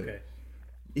board wife's with okay.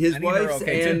 it. His I need her wife's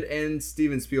okay, too. and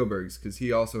Steven Spielberg's, because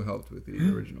he also helped with the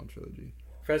original trilogy.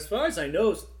 For as far as I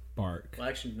know, Bark. well,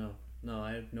 actually, no,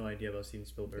 I have no idea about Steven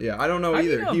Spielberg. Yeah, I don't know How do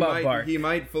you either. know about Bark? He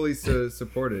might fully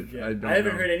support it. Yeah. I don't haven't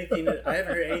know. heard anything. I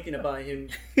haven't heard anything about him,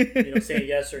 saying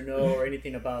yes or no or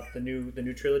anything about the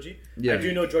new trilogy. Yeah. I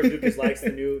do know George Lucas likes the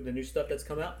new stuff that's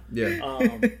come out.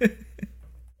 Yeah.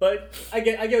 But I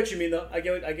get what you mean though. I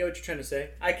get what you're trying to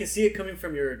say. I can see it coming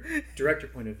from your director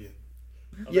point of view.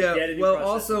 Of, like, the Yeah, editing well,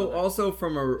 process and all that. also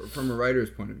from a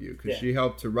writer's point of view, because Yeah. she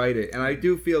helped to write it, and I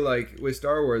do feel like with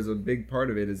Star Wars, a big part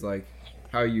of it is like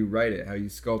how you write it, how you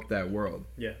sculpt that world,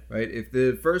 Yeah. right? If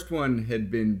the first one had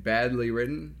been badly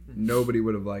written, nobody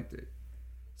would have liked it.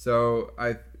 So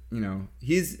I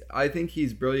think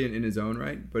he's brilliant in his own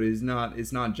right, but it's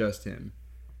not just him.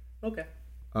 Okay.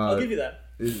 I'll give you that.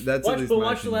 That's at least my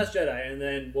Watch The opinion. Last Jedi, and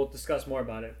then we'll discuss more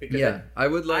about it. Because Yeah, I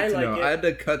would like I to like know. it. I had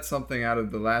to cut something out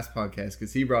of the last podcast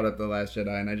because he brought up The Last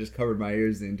Jedi, and I just covered my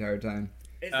ears the entire time.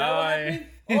 Is that what Oh, happened?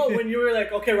 Oh, when you were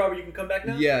like, okay, Robert, you can come back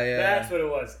now? Yeah. That's what it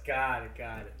was. Got it.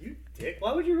 You dick.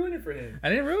 Why would you ruin it for him? I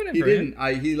didn't ruin it He for didn't.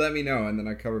 him. He let me know, and then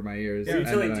I covered my ears. Were you and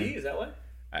telling then D? Is that why?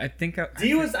 I think I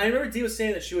I remember D was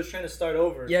saying that she was trying to start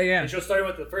over. Yeah, yeah. And she was starting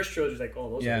with the first trilogy. She's like,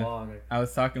 oh, those Yeah. are long. Like, I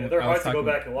was talking. they're I was hard to go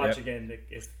talking- back and watch yep. again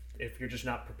like, if you're just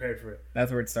not prepared for it.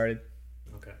 That's where it started.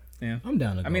 Okay. Yeah. I'm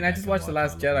down to go I mean, I back just and watched The watch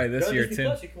Last all of them. Jedi Go this on year Disney too.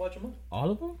 Plus, you can watch them all. All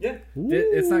of them? Yeah.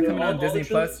 It's not coming all- out on all the Disney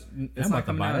Plus. trilogies. It's I'm not about to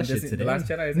coming buy out on that shit Disney. The today. Last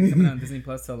Jedi isn't coming out on Disney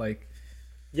Plus till like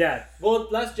Yeah. Well,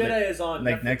 Last Jedi is on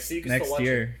like Netflix, so you can still next watch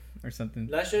year or something.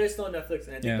 It. Last Jedi is still on Netflix,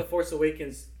 and I think Yeah. The Force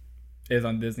Awakens Is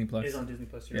on Disney Plus. is on Disney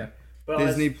Plus. Yeah. But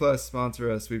Disney Plus sponsor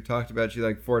us. We've talked about you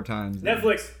like 4 times. now.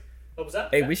 Netflix. What was that?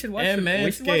 Hey, we should watch. And We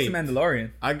should watch The Manscaped.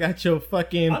 Mandalorian. I got your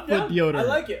fucking I'm foot down. deodorant. I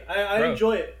like it. I Bro.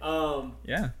 enjoy it.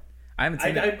 Yeah, I haven't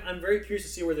seen it. I'm very curious to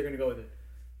see where they're going to go with it.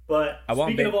 But I want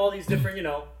speaking ba- of all these different,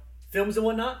 films and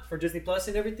whatnot for Disney Plus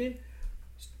and everything,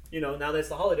 now that it's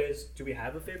the holidays, do we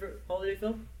have a favorite holiday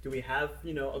film? Do we have,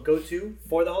 a go-to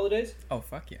for the holidays? Oh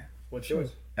fuck yeah, What's yours?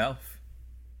 Elf.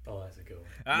 Oh, that's a good one.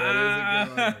 That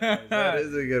is a good one. That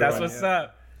is a good That's one, what's yeah.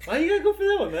 up, Why you gotta go for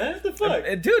that one, man? What the fuck?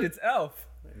 dude. It's Elf,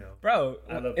 I know. bro.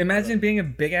 I love- Imagine I love- being a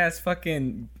big ass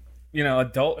fucking,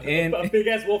 adult in a big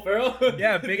ass Will Ferrell.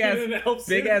 yeah, big In an elf ass,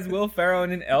 suit. big ass Will Ferrell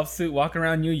in an elf suit walking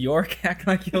around New York acting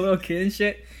like you're a little kid and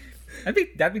shit.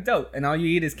 That'd be dope. And all you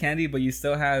eat is candy, but you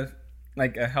still have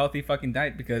like a healthy fucking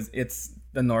diet because it's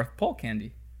the North Pole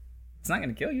candy. It's not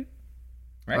gonna kill you,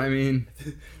 right? I mean,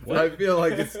 I feel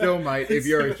like it still might if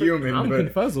you're a human, I'm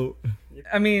but confuzzled.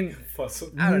 I mean,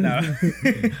 Fussle. I don't know.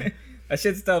 That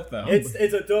shit's dope though. It's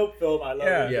a dope film. I love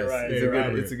Yeah. it. yes, You're right. it's, You're a good,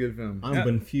 right. it's a good film. I'm Yeah.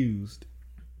 confused.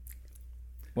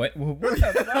 What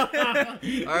the fuck?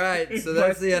 All right, so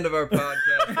that's the end of our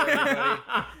podcast,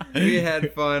 everybody. We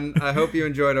had fun. I hope you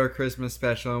enjoyed our Christmas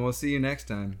special, and we'll see you next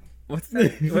time. What's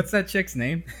that chick's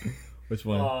name? Which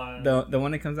one? The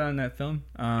one that comes out in that film.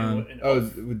 Oh,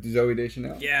 with Zoe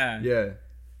Deschanel? Yeah. Yeah.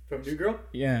 from New Girl.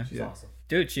 Yeah. She's awesome.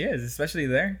 Dude, she is, especially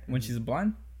there when she's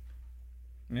blonde.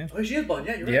 Oh, she is blonde.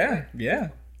 Yeah, you're right. Yeah. Yeah.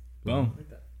 Boom. I like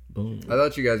that. Boom. I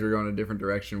thought you guys were going a different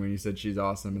direction when you said she's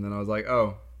awesome, and then I was like,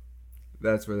 oh,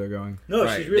 that's where they're going. No,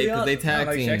 Right, she's really because awesome. they tag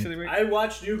Like, she team. actually I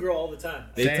watch New Girl all the time.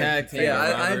 They Same. tag team. Yeah, I I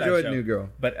love that enjoyed show. New Girl.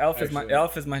 But Elf is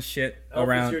Actually. my shit Elf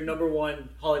around. is your number one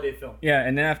holiday film. Yeah,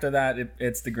 and then after that,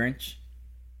 it's The Grinch.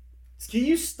 Can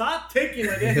you stop taking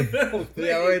like any film?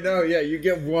 Yeah, wait, no, yeah, you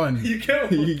get one. You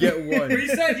get one. You get one. But he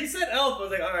said Elf. I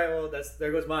was like, all right, well,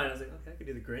 there goes mine. I was like, okay, I could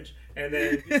do the Grinch. And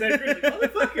then he said Grinch.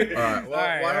 Like, motherfucker. All right, well, All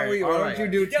right, why don't you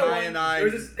do Get Ty one. and I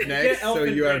There's this- get next Elf so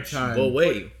and you have Grinch. time? Well,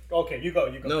 wait. Okay, you go.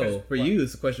 No, Chris. for What? you,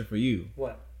 it's a question for you.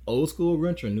 What? Old school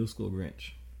Grinch or new school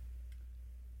Grinch?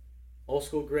 Old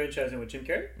school Grinch, as in with Jim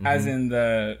Carrey? As in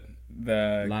the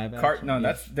Live cart. action? No,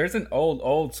 Yes. there's an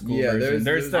old school Yeah, version.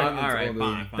 There's the one that's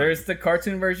older. there's the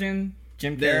cartoon version,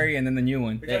 Jim Then- Carrey, and then the new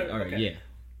one. All right, Okay. yeah.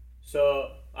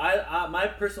 So I my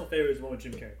personal favorite is the one with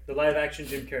Jim Carrey, the live action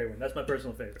Jim Carrey one. That's my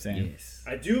personal favorite. Same. Yes.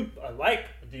 I like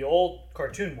the old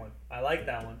cartoon one. I like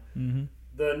that one. Mm-hmm.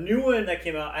 The new one that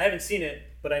came out, I haven't seen it,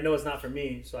 but I know it's not for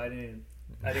me, so I didn't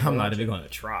I'm go not watch even it. going to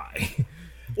try.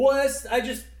 Well, I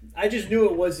just knew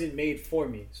it wasn't made for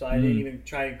me, so I Mm. didn't even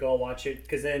try to go watch it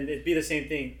because then it'd be the same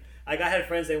thing. Like I had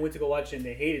friends that went to go watch it and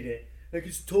they hated it. Like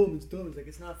it's dumb. It's like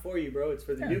it's not for you, bro. It's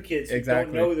for the new kids who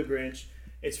exactly. don't know the Grinch.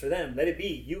 It's for them. Let it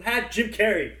be. You had Jim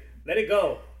Carrey. Let it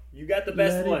go. You got the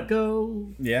best Let one. it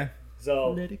go. Yeah.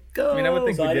 So Let it go. I mean, I would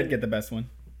think So we I did didn't- get the best one.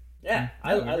 yeah,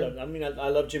 I love. I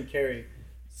love Jim Carrey.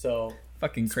 So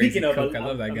Fucking crazy speaking of, coke. I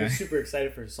love that I'm guy. super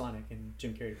excited for Sonic and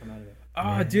Jim Carrey to come out of it.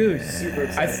 Oh, dude. Super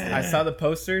excited. I saw the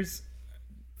posters.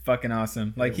 Fucking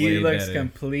awesome. Like, he Way looks better.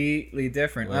 completely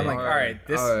different. Way I'm like, better. all right,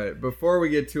 this. All right, before we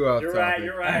get too off You're topic, right.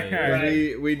 You're right. Alright,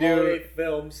 You're right. we do. Holiday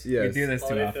films. Yes. We do this too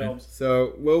Holiday often. films.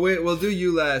 So we'll do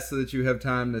you last so that you have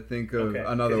time to think of Okay.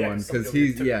 another 'Cause, yeah, one somebody because over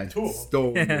he's there took two.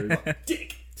 stole yours.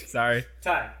 Dick. Sorry.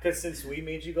 Ty, because since we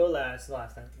made you go last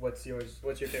time, what's yours?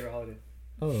 What's your favorite holiday?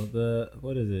 Oh,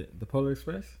 what is it? The Polar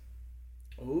Express?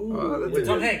 Ooh, Oh, that's with a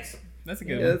Tom good- Hanks. That's a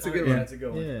good Yeah, one. that's a good Yeah, one. that's a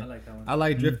good one. Yeah. I like that one. I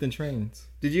like drifting trains.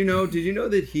 Did you know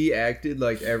that he acted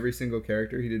like every single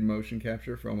character? He did motion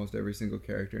capture for almost every single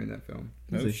character in that film.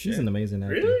 Oh, He's shit. an amazing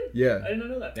actor. Really? I Yeah. did not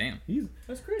know that. Damn. He's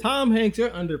That's crazy. Tom Hanks. You're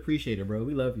underappreciated, bro.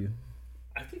 We love you.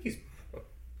 I think he's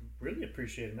really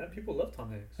appreciated, man. People love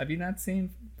Tom Hanks. Have you not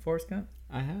seen Forrest Gump?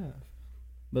 I have.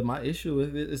 But my issue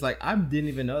with it is like I didn't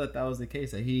even know that was the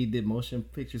case. That he did motion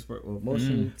pictures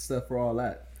motion stuff for all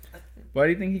that. Why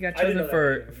do you think he got I didn't chosen know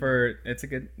for that. for? It's a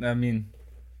good. I mean,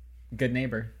 Good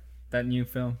Neighbor, that new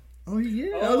film. Oh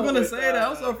yeah, I Oh, was gonna with, say that.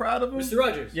 I'm so proud of him. Mr.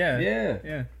 Rogers. Yeah. Yeah.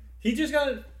 Yeah. He just got.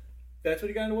 That's what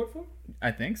he got an award for.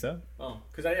 I think so. Oh,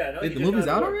 because I know he Wait, the just movie's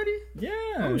got an out award. already? Yeah.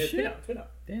 Oh, It's shit. been out. It's been out.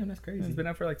 Damn, that's crazy. It's been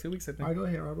out for like 2 weeks, I All think. right, go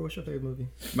ahead, Robert. What's your favorite movie?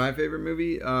 My favorite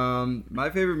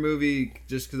movie,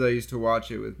 just because I used to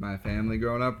watch it with my family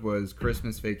growing up, was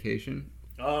Christmas Vacation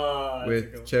Oh, that's a good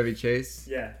with one. Chevy Chase.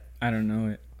 Yeah, I don't know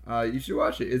it. You should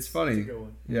watch it. It's that's a funny. good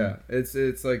one. Yeah,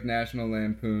 it's like National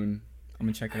Lampoon. I'm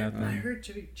gonna check it out I then. heard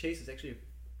Chevy Chase is actually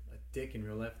a dick in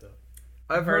real life, though.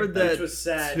 I've heard heard that Which was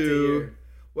sad to too. hear.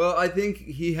 Well, I think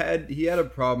he had a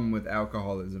problem with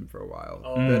alcoholism for a while.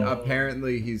 Oh. That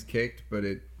apparently he's kicked, but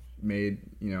it made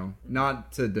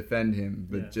not to defend him,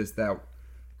 but Yeah. just that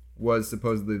was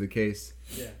supposedly the case.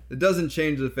 Yeah. It doesn't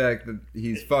change the fact that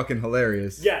he's fucking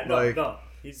hilarious. Yeah. No. Like, no.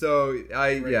 He's, So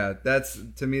Right. that's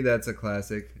to me that's a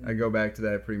classic. I go back to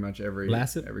that pretty much every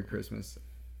Blasted? Christmas.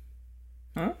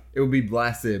 Huh? It would be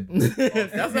blasted.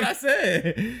 That's what I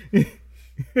said.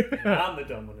 I'm the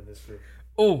dumb one in this group.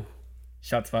 Oh,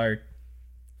 shots fired.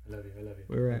 I love you. I love you.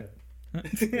 Where I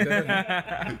at?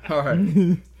 love All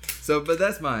right. So, but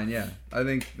that's mine. Yeah, I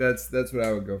think that's what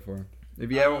I would go for.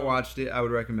 If you haven't watched it, I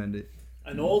would recommend it.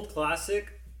 you. An old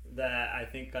classic that I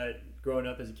think growing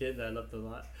up as a kid that I loved a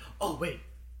lot. Oh wait,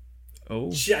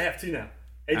 Oh. shit! I have two now.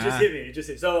 It just Ah. hit me. It just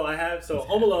hit. So I have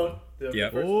Home Alone. The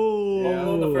Yep. first, Oh, Home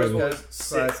Alone, the first one Okay. was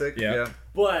sick. Classic. Yeah. Yeah.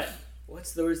 But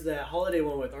there was that holiday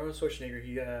one with Arnold Schwarzenegger.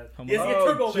 He Home has to get Oh,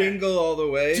 Turbo Man. Jingle All the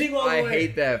Way. Jingle All the I Way.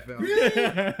 hate that film.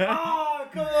 Oh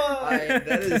come on!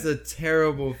 That is a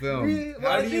terrible film.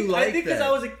 Well, How do you like I think that?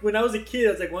 because when I was a kid,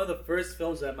 it was like one of the first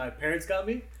films that my parents got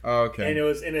me, Oh, okay. and it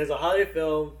was a holiday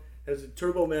film. It was a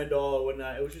Turbo Man doll and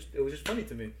whatnot. It was just funny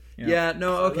to me. Yeah,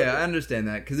 no, I okay, love it. I understand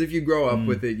that because if you grow up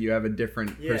with it, you have a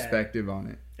different Yeah. perspective on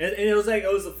it. And it was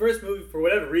the first movie for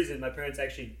whatever reason my parents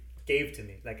actually gave to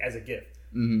me like as a gift,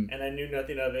 hmm and I knew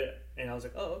nothing of it, and I was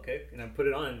like, oh okay, and I put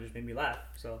it on and it just made me laugh.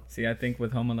 So See, I think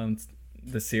with Home Alone,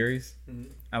 the series, Mhm.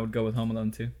 I would go with Home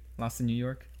Alone 2. Lost in New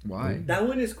York. Why? that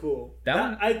one is cool. That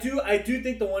one- I do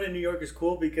think the one in New York is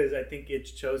cool because I think it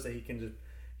shows that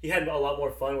he had a lot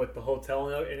more fun with the hotel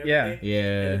and everything. Yeah.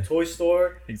 Yeah. And the toy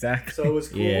store. Exactly. So it was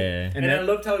cool. Yeah. And And I that-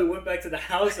 loved how he went back to the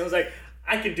house and was like,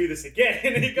 I can do this again.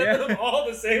 And he got Yeah. them all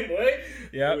the same way.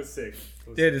 Yep. It was sick. It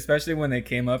was Dude, especially when they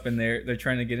came up and they're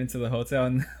trying to get into the hotel,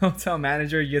 and the hotel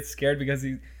manager gets scared because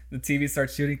the TV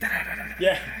starts shooting. sick.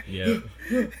 Yeah. Yeah.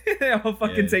 They all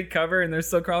fucking Yeah. take cover and they're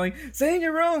still crawling. Stay in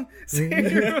your room. Stay in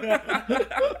your room.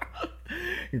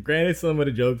 Granted, some of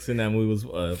the jokes in that movie was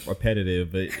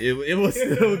repetitive, but it was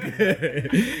still good.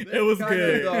 It was kind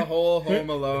good. of the whole Home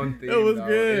Alone theme. It was though.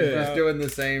 good. It's just doing the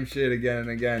same shit again and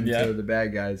again Yeah. to the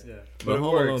bad guys. Yeah. But it Home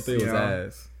Alone works, thing you was know?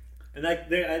 ass. And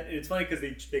it's funny because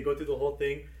they go through the whole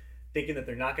thing thinking that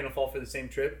they're not going to fall for the same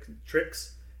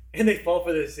tricks, and they fall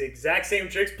for the exact same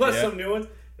tricks plus Yeah. some new ones.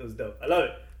 It was dope. I love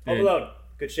it. Home Dude. Alone,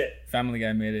 good shit. Family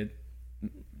Guy made it,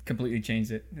 completely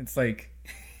changed it. It's like,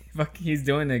 fuck, he's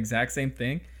doing the exact same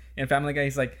thing. And Family Guy,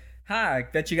 he's like, "Ha, I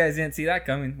bet you guys didn't see that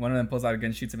coming." One of them pulls out a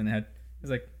gun, shoots him in the head. He's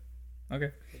like,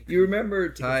 "Okay." You remember,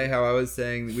 Ty, how I was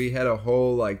saying we had a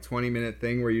whole like 20-minute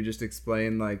thing where you just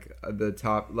explain like the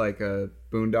top like a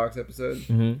Boondocks episode?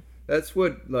 Mm-hmm. That's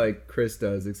what like Chris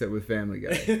does, except with Family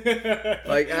Guy.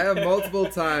 Like I have multiple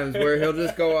times where he'll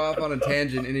just go off on a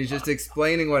tangent and he's just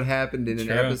explaining what happened in an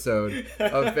True. episode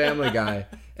of Family Guy.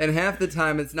 And half the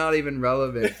time it's not even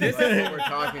relevant to like, what we're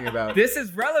talking about. This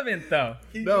is relevant though.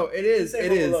 No, it is. Say It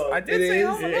Home is. Alone. I did It say is.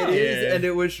 Home It Alone. is, Yeah. and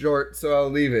it was short, so I'll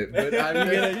leave it. But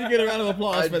You get a round of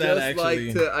applause for that,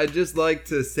 actually. I just like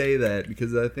to say that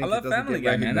because I think I love it doesn't Family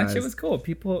get Guy, man. That shit recognized. was cool.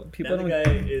 People Family don't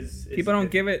Guy is people don't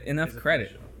good- give it enough is a credit.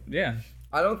 funny show. Yeah.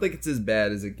 I don't think it's as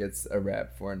bad as it gets a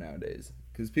rap for nowadays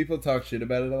because people talk shit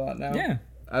about it a lot now. Yeah.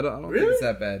 I don't think Really? it's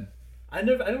that bad. I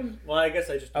don't. Well, I guess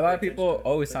I just. A lot of pay people attention to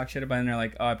it. always talk shit about it and they're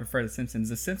like, "Oh, I prefer The Simpsons."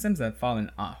 The Simpsons have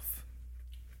fallen off.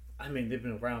 I mean, they've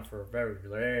been around for a very,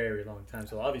 very long time,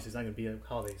 so obviously it's not going to be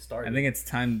how they started. I think it's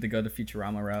time to go the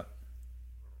Futurama route.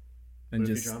 And What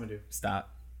did just Futurama do? stop.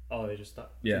 Oh, they just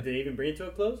stopped. Yeah. Did they even bring it to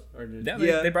a close, or did? Yeah,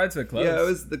 Yeah. they brought it to a close.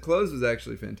 Yeah, the close was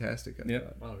actually fantastic. I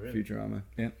Yep. thought. Oh, really? Futurama.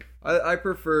 Yeah. I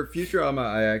prefer Futurama.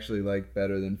 I actually like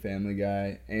better than Family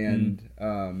Guy and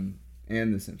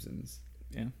The Simpsons.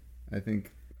 Yeah. I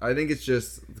think it's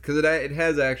just because it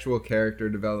has actual character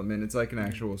development. It's like an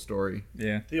actual story.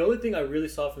 Yeah. The only thing I really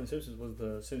saw from The Simpsons was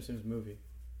the Simpsons movie.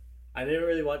 I didn't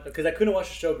really watch because I couldn't watch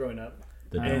the show growing up,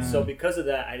 and so because of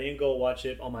that, I didn't go watch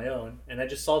it on my own. And I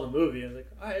just saw the movie. And I was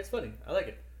like, all right, it's funny. I like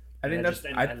it. I think And that's.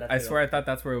 and left I it swear off. I thought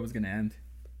that's where it was gonna end,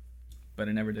 but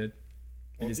it never did. It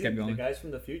Well, just dude, kept going. The guy's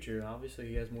from the future. Obviously,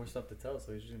 he has more stuff to tell,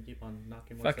 so he's just gonna keep on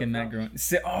knocking more Fucking stuff Matt out. Groening.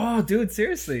 Oh, dude,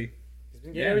 seriously. He's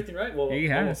been getting Yeah. everything right. Well, He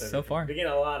has, almost so everything. far. He's been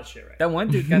getting a lot of shit right. That one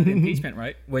dude got the impeachment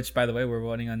right, which, by the way, we're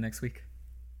voting on next week.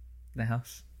 The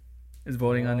House is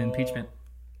voting on impeachment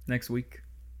next week.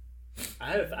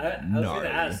 I was Gnarly. gonna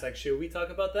ask, like, should we talk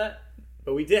about that?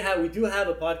 But we do have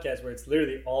a podcast where it's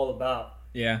literally all about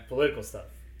Yeah. political stuff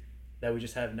that we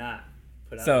just have not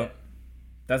put out. So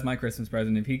that's my Christmas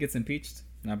present. If he gets impeached,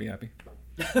 I'll be happy.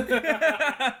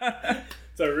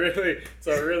 It's a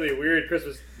really weird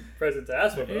Christmas present to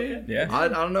ask for. But okay. Yeah. I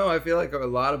don't know. I feel like a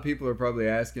lot of people are probably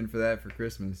asking for that for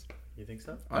Christmas. You think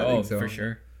so? I oh, think so. for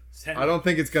sure. I don't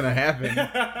think it's gonna happen.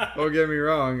 Don't get me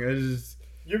wrong. I just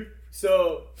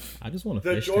So I just want a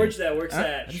the fish George tank. that works Huh? I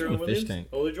at just Sherwin want a fish Williams, tank.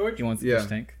 older George, He wants a Yeah. fish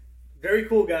tank. very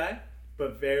cool guy,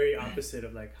 but very opposite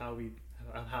of like how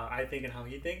I think and how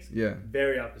he thinks. yeah,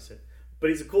 Very opposite. But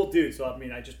he's a cool dude, so I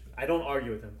mean, I don't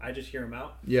argue with him. I just hear him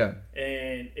out. yeah,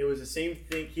 And it was the same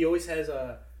thing. He always has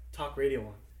a talk radio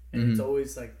on, and it's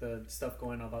always like the stuff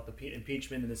going on about the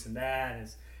impeachment and this and that. And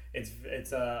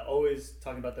it's always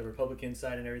talking about the Republican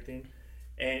side and everything.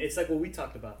 And it's like what we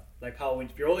talked about, like how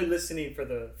if you're only listening for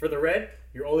the red,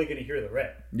 you're only gonna hear the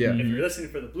red. yeah. If you're listening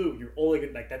for the blue, you're only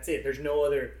gonna like that's it. There's no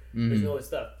other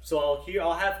stuff. So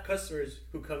I'll have customers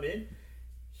who come in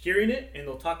hearing it and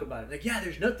they'll talk about it. Like, yeah,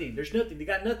 there's nothing, they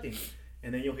got nothing.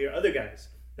 And then you'll hear other guys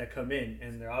that come in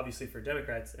and they're obviously for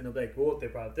Democrats and they'll be like, well, they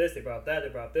brought up this, they brought up that, they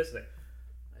brought up this. Like,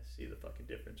 I see the fucking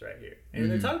difference right here. And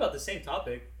they're talking about the same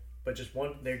topic, but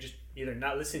they're just either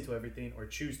not listening to everything or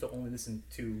choose to only listen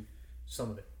to some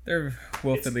of it. They're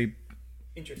willfully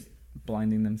Interesting.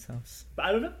 blinding themselves. But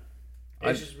I don't know.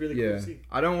 It's just really cool to see.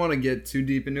 I don't want to get too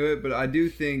deep into it, but I do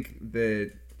think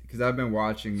that because I've been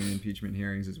watching the impeachment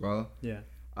hearings as well. Yeah,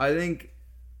 I think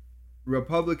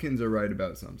Republicans are right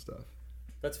about some stuff.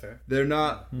 that's fair. They're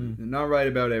not right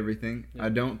about everything. I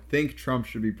don't think Trump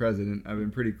should be president. I've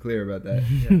been pretty clear about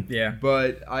that. Yeah.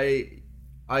 But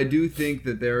I do think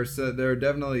that there are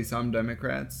definitely some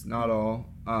Democrats, not all,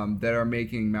 that are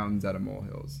making mountains out of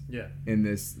molehills. Yeah. In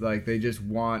this, like they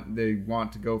want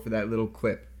to go for that little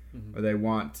clip, or they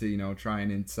want to try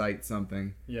and incite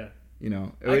something. Yeah.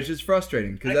 Which is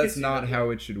frustrating I because can that's see not that, yeah. how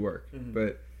it should work.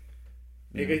 But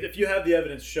If you have the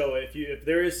evidence, show it. If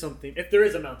there is something, if there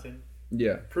is a mountain,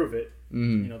 yeah, prove it.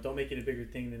 Mhm. Don't make it a bigger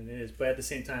thing than it is. But at the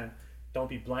same time, don't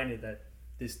be blinded that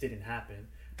this didn't happen.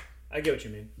 I get what you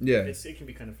mean. Yeah. It can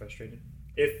be kind of frustrating.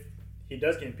 If he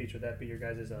does get impeached, would that be your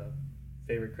guys'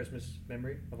 favorite Christmas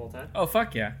memory of all time? Oh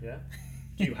fuck yeah. Yeah.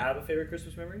 Do you have a favorite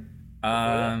Christmas memory?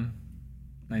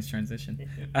 Nice transition.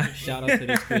 Shout out to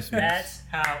this Christmas. That's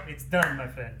how it's done, my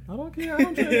friend. I don't care. I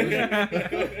don't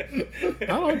care. I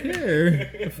don't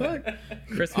care. The fuck.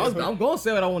 Christmas. I'm gonna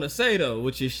say what I want to say though,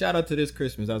 which is shout out to this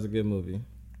Christmas. That was a good movie.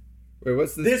 Wait,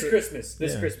 what's this? This Christmas.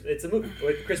 Yeah. Christmas. It's a movie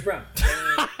with Chris Brown.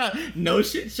 No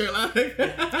shit, Sherlock. Wait, is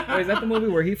that the movie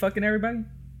where he fucking everybody?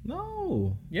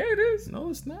 No, Yeah, it is. no,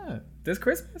 it's not. This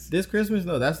Christmas? This Christmas,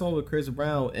 no, that's the one with Chris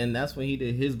Brown, and that's when he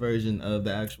did his version of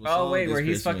the actual song. Oh wait, This where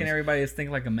he's Christmas. fucking everybody is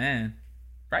Think Like a Man,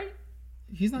 right?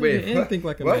 He's not Wait, even in what? Think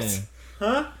Like a What? Man.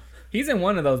 Huh? He's in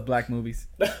one of those black movies.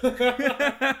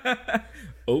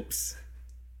 Oops.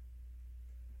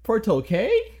 Porto K?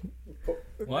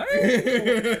 What?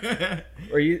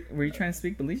 Were you trying to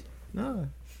speak Belize? No.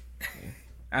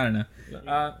 I don't know.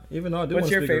 Even though I do What's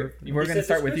want your to favorite? speak We're You gonna said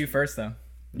start this with you first, though.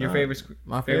 Your Nah, favorite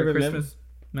my favorite Christmas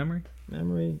memory?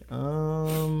 memory.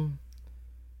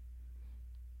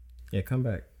 Yeah, come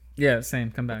back. Yeah,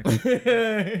 same. Come back.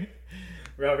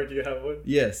 Robert, do you have one?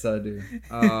 Yes, I do.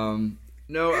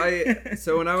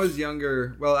 So when I was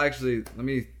younger, well, actually, let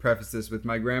me preface this with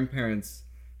my grandparents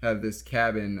have this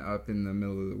cabin up in the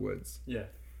middle of the woods. Yeah.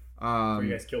 Where you Um,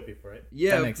 guys kill people, right?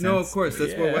 yeah, That makes no, sense. of course,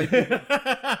 that's what white people.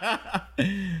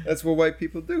 That's what white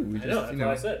people do. We I know, that's what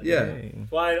I said. Yeah.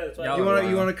 That's why. That's why Y'all You are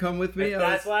want wild. to come with me?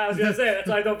 That's why I was gonna say. That's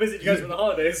why I don't visit you guys for the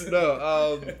holidays.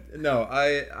 No,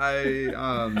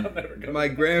 never going. my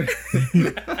grand.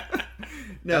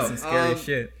 No, That's some scary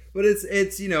shit. But it's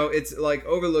it's like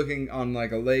overlooking on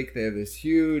like a lake. They have this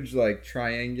huge like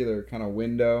triangular kind of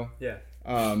window Yeah.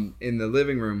 in the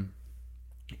living room,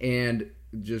 and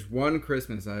just one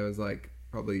Christmas I was like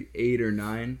probably 8 or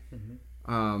 9.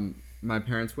 My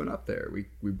parents went up there.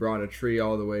 We brought a tree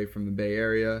all the way from the Bay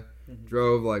Area,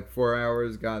 drove like 4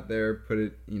 hours, got there, put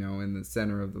it in the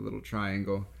center of the little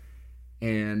triangle,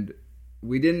 and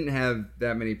we didn't have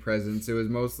that many presents. It was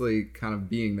mostly kind of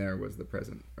being there was the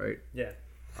present, right? Yeah.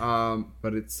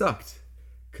 But it sucked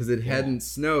because it hadn't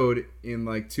snowed in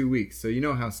like 2 weeks. So you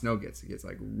know how snow gets. It gets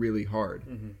like really hard.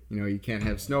 You can't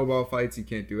have snowball fights. You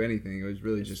can't do anything. It was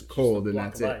really just cold, a and block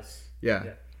that's of it. ice. Yeah.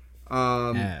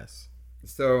 Ass.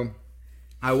 So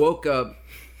I woke up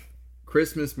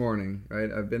Christmas morning,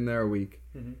 right? I've been there a week.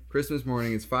 Christmas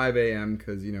morning, it's 5 a.m.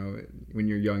 because, when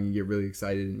you're young, you get really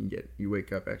excited and you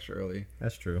wake up extra early.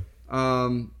 That's true.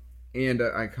 And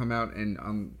I come out and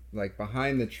I'm like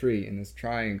behind the tree in this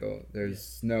triangle, there's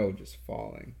snow just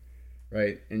falling,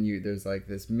 right? And there's like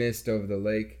this mist over the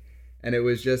lake. And it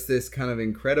was just this kind of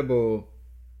incredible,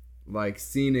 like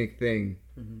scenic thing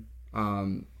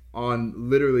on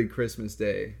literally Christmas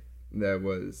Day that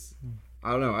was,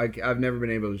 I don't know, I've never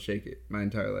been able to shake it my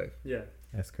entire life. Yeah.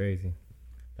 That's crazy.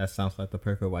 That sounds like the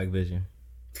perfect white vision.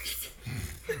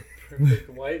 Perfect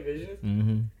white vision.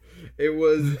 Mm-hmm. It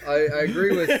was, I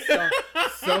agree with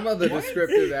some of the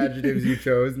descriptive adjectives you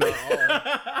chose, not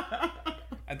all.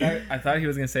 I thought he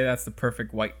was gonna say that's the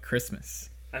perfect white Christmas.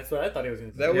 That's what I thought he was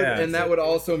gonna say. That would, Yeah. and that would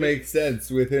also make sense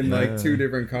within like 2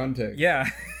 different contexts. Yeah.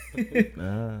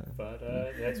 But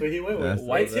that's what he went with.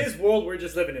 That's- It's his world. We're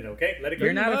just living in. Okay, let it go.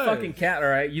 You're not a much. fucking cat, all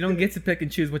right? You don't get to pick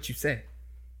and choose what you say.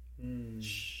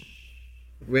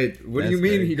 Wait, what do That's you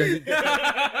mean great. he doesn't?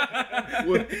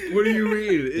 What do you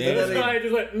mean? This Isn't guy that,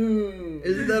 just went.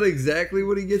 isn't that exactly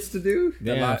what he gets to do?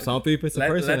 Damn, some 3 fits a Let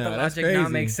person the now. That's logic crazy.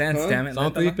 not make sense, Huh? damn it. Some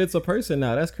Let the 3 lo- fits a person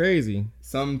now. That's crazy.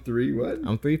 Some 3 what?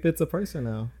 I'm 3 fits a person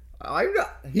now. I'm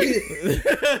not.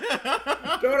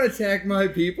 Don't attack my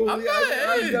people. I'm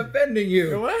defending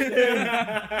you.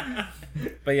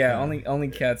 But yeah, only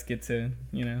cats get to,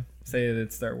 say that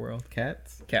it's their world.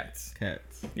 Cats? Cats.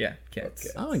 Cats. Yeah, cats.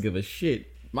 I don't give a shit.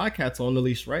 My cat's on the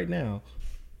leash right now.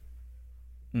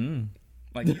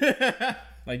 Like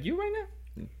you right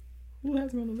now? Who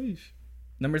has me on the leash?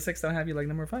 Number 6 don't have you like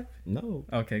number 5? No.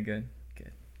 Okay, good.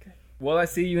 Well, I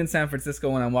see you in San Francisco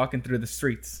when I'm walking through the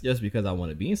streets. Just because I want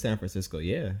to be in San Francisco,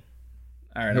 yeah.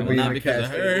 All right, He'll I'm be not, Not my because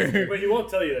of cat. her. But he won't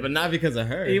tell you that. But not because of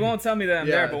her. he won't tell me that I'm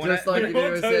Yeah, there, but when just I like you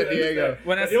did in San Diego.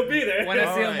 when I But he'll be there. when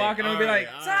I see him Alright, walking, I'll be like,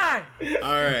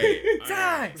 alright,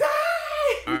 Ty,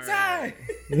 Ty. Ty.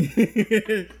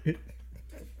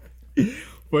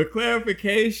 For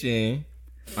clarification,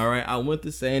 all right, I went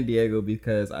to San Diego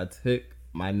because I took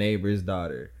my neighbor's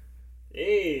daughter.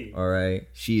 Hey. All right,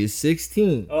 she is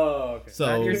 16. Oh, okay. So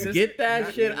Not your sister? get that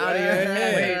Not- shit out of your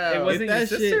head. Wait, it Get wasn't that your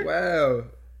sister? shit. Wow.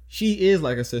 She is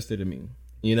like a sister to me,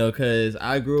 because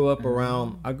I grew up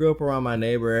around my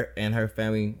neighbor and her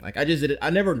family. Like I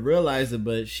never realized it,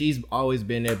 but she's always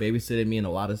been there babysitting me in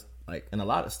a lot of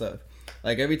stuff.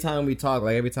 Like every time we talk,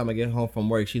 like every time I get home from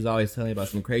work, she's always telling me about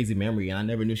some crazy memory, and I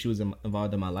never knew she was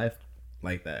involved in my life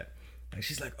like that. Like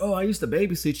she's like, oh, I used to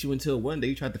babysit you until one day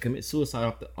you tried to commit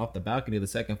suicide off the balcony of the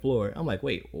second floor. I'm like,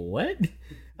 wait, what?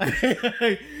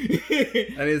 And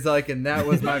he's like, and that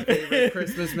was my favorite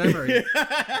Christmas memory.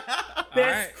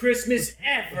 Best Christmas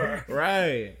ever.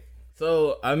 Right.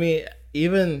 So I mean,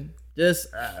 even just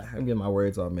I'm getting my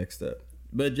words all mixed up.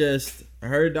 But just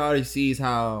her daughter sees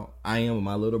how I am with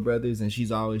my little brothers, and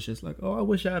she's always just like, oh, I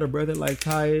wish I had a brother like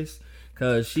Tyus.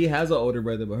 Because she has an older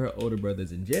brother, but her older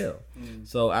brother's in jail.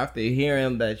 So after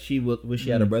hearing that she wish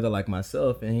she had a brother like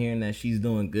myself, and hearing that she's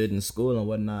doing good in school and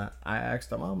whatnot, I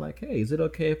asked her mom, like, hey, is it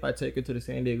okay if I take her to the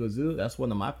San Diego Zoo? That's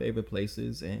one of my favorite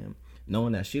places. And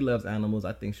knowing that she loves animals,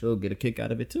 I think she'll get a kick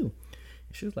out of it too.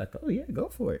 And she was like, oh yeah, go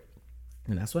for it.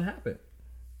 And that's what happened.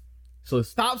 So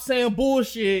stop saying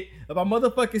bullshit about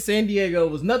motherfucking San Diego.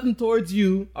 It was nothing towards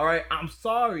you. All right, I'm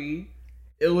sorry.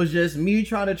 It was just me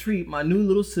trying to treat my new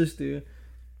little sister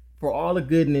for all the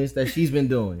goodness that she's been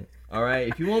doing. All right.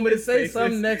 If you want me to say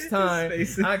something next time,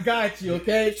 I got you.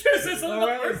 Okay. All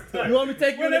right. You want me to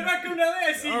take you? Whenever I come down there,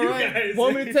 I see you guys.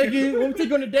 Want me to take you? Want me to take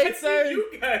you on a date, I sir? see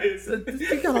you guys.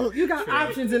 You got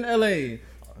options in LA.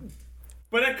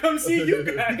 But I come see you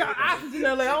guys. You got options in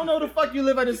LA. I don't know the fuck you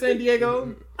live at in San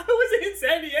Diego. I wasn't in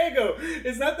San Diego.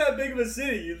 It's not that big of a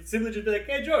city. You simply just be like,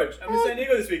 hey, George, I'm in San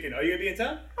Diego this weekend. Are you going to be in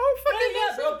town? Oh, fucking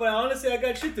yeah, bro. But honestly, I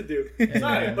got shit to do.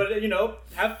 Sorry. But,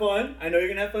 have fun. I know you're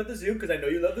going to have fun at the zoo because I know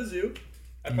you love the zoo.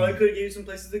 I probably could have gave you some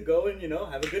places to go and,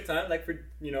 have a good time. Like for,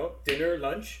 dinner or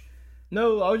lunch.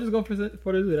 No, I was just going for the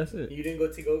zoo. That's it. You didn't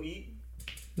go to go eat?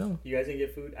 No. You guys didn't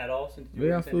get food at all? Since you We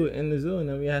were got food in the zoo and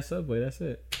then we had Subway. That's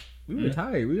it. We were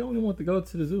tired. We only want to go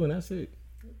to the zoo and that's it.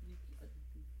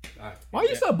 Why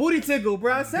you so booty tickle,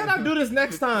 bro? I said I'd do this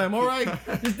next time, all right?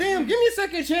 Just damn, give me a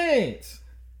second chance.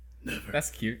 Never. That's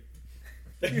cute.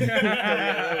 That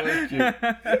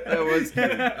was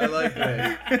cute. I like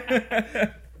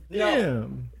that.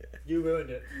 Damn. You ruined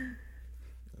it.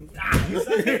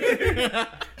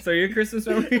 So your Christmas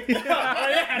memory?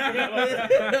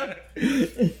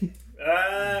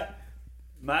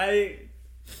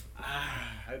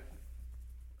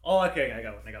 Okay, I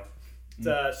got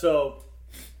one. So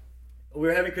we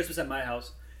were having Christmas at my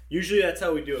house. Usually that's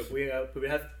how we do it. We would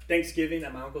have Thanksgiving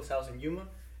at my uncle's house in Yuma,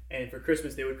 and for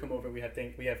Christmas they would come over. We have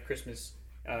Christmas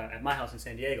at my house in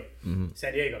San Diego.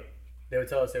 San Diego. They would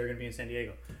tell us they were going to be in San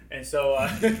Diego, and so.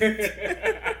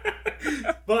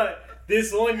 But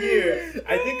this one year,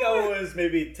 I think I was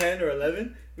maybe 10 or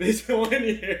 11. This one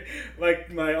year, like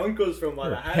my uncles from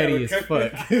Guadalajara. Petty as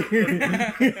fuck.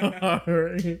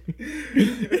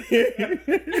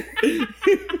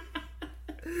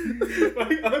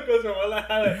 My uncles from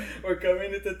Guadalajara were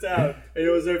coming into town, and it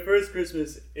was their first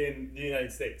Christmas in the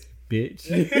United States.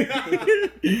 Bitch. I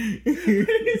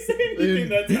didn't say anything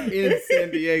that time. In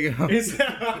San Diego.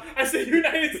 I said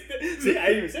United States. See, I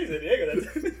didn't even say San Diego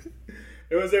that time.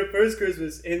 It was their first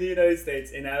Christmas in the United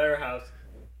States and at our house.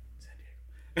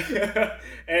 San Diego.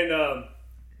 And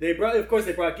they brought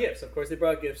gifts. Of course, they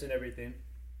brought gifts and everything.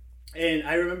 And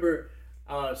I remember,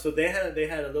 so they had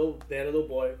a little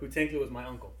boy who technically was my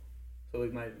uncle. So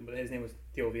his name was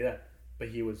Tio Vidal, but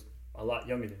he was a lot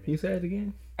younger than me. Can you say it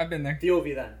again? I've been there. Tio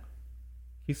Vidal.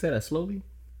 He said that slowly.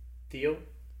 Tio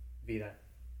Vidal.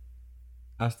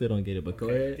 I still don't get it, but go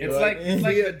ahead. It's like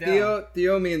Vidal.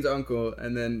 Theo means uncle,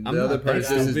 and then I'm the other not that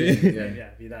person is stupid.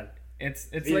 Yeah, Vidal. It's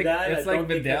Vidal, like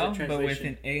think Vidal, that's a but with translation.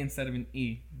 an A instead of an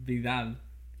E. Vidal.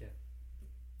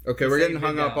 Okay, we're getting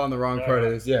hung up on the wrong part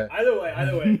of this. Yeah. Either way. I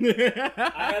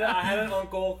had an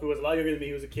uncle who was a lot younger than me.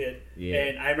 He was a kid. Yeah.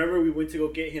 And I remember we went to go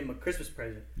get him a Christmas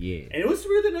present. Yeah. And it was a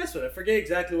really nice one. I forget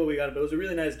exactly what we got, but it was a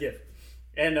really nice gift.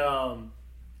 And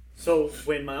so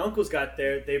when my uncles got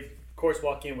there, they of course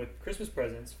walk in with Christmas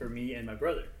presents for me and my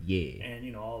brother. Yeah.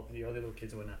 And all the other little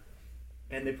kids and whatnot.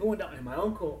 And they put one down, and my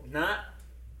uncle, not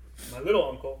my little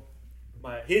uncle,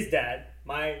 his dad,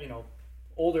 my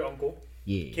older uncle,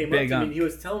 came up to me and he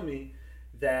was telling me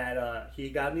that he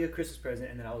got me a Christmas present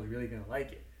and that I was really gonna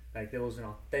like it. Like there was an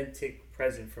authentic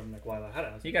present from like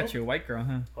Guadalajara. You got your white girl,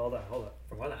 huh? Hold on.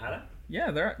 From Guadalajara?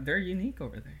 Yeah, they're unique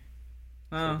over there.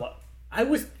 So what? I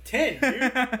was 10,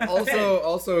 dude.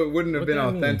 Also, it wouldn't have been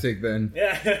authentic then.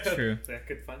 Yeah. True. So I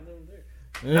could find them there.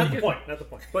 Not the point.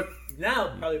 But now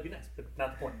it'd probably be nice, but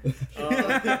not the point.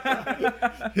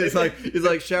 He's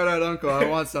like, shout out uncle, I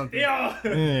want something. Yeah.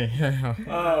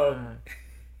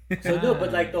 So no,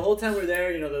 but like the whole time we're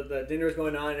there, the dinner was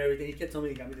going on and everything. He kept telling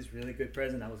me he got me this really good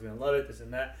present. I was gonna love it, this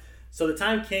and that. So the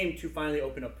time came to finally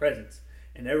open up presents,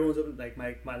 and everyone's open. Like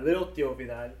my little Tio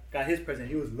Vidal got his present.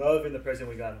 He was loving the present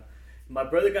we got him. My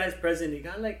brother got his present. He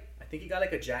got I think he got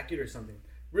a jacket or something.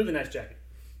 Really nice jacket.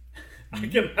 I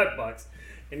get my box,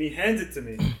 and he hands it to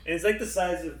me, and it's like the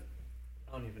size of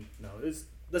I don't even know. It's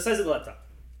the size of the laptop.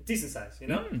 Decent size, you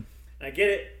know? And I get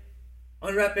it,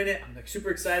 unwrapping it. I'm like super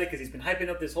excited because he's been hyping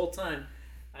up this whole time.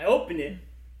 I open it,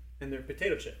 and they're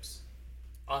potato chips.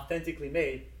 Authentically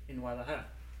made in Guadalajara.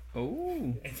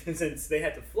 Oh. And since they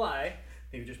had to fly,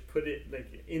 they would just put it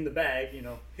like in the bag, you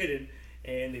know, hidden,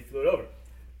 and they flew it over.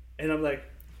 And I'm like,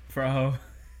 Bro,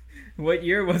 what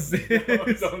year was this?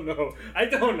 I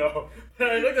don't know. But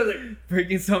I looked, I was like,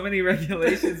 Breaking so many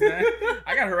regulations, man.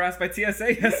 I got harassed by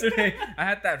TSA yesterday. I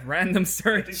had that random I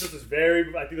search. think this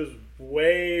was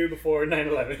way before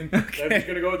 9/11. Okay. I'm just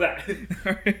gonna go with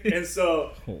that. And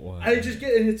so Wow. I just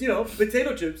get, and it's, you know,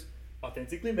 potato chips,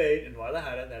 authentically made in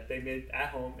Guadalajara that they made at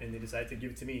home, and they decided to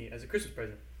give it to me as a Christmas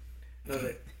present. And I was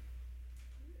like,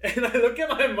 and I look at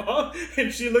my mom,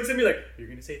 and she looks at me like, "You're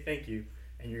gonna say thank you,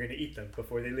 and you're gonna eat them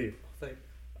before they leave." I was like,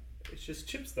 "It's just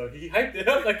chips, though." He hyped it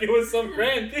up like it was some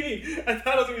grand thing. I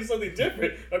thought it was gonna be something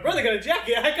different. My brother got a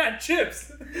jacket. I got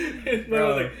chips. And my mom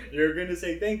was like, "You're gonna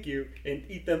say thank you and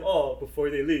eat them all before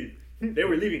they leave." They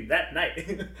were leaving that night.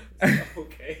 I was like,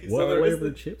 okay. What So there was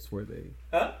flavor chips were they?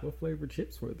 Huh? What flavor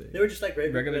chips were they? They were just like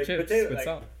Regular like chips potato, with like,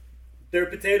 salt. they were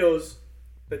potatoes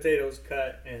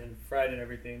cut and fried and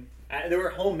everything. They were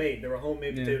homemade. They were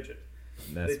homemade Yeah. potato chips.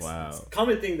 That's It's wild. a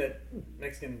common thing that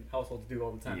Mexican households do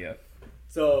all the time. Yep.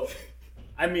 So,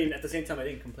 I mean, at the same time, I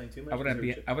didn't complain too much. I would have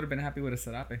because they were chips. been happy with a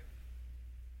sarape.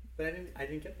 But I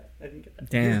didn't get that.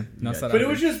 Damn, no Yeah. sarape. But it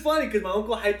was just funny because my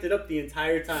uncle hyped it up the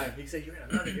entire time. He said, "You're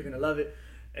gonna love it. You're gonna love it."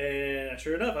 And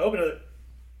sure enough, I opened it.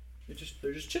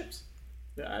 They're just chips.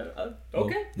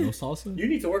 Okay. No salsa? You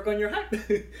need to work on your hype.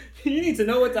 You need to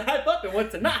know what to hype up and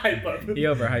what to not hype up. He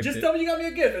overhyped Just it. tell me you got me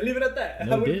a gift and leave it at that.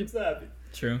 No I wouldn't dip. be so happy.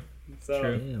 True. So,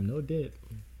 True. Damn, no dip.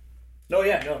 no,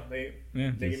 yeah, no. They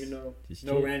Yeah. give me no just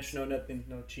no chips. ranch, no nothing,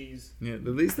 no cheese. Yeah,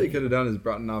 the least they could have done is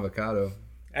brought an avocado.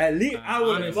 At least I would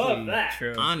Honestly, love that.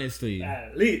 True. Honestly,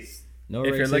 At least. no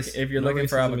If racist, you're no looking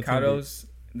for racism avocados,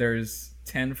 there's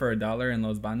 10 for $1 in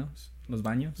Los Banos,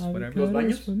 whatever. Los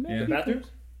Baños? Yeah. The bathrooms?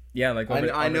 Yeah, like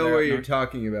over, I over know there what up you're north.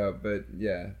 talking about, but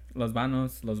yeah, Los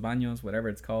Baños, whatever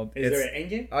it's called. Is there an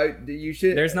Enye? you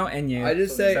should. There's no Enye. I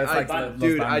just So say, that's I, like Los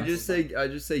dude, Banos. I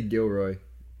just say Gilroy.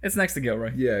 It's next to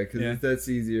Gilroy. Yeah, because Yeah. that's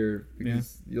easier.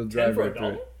 Because you'll drive 10 for right through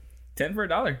 $1? it. 10 for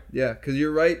 $1. Yeah, because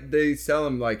you're right. They sell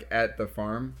them like at the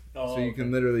farm, Oh, so you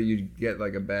can literally you get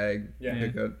like a bag. Yeah.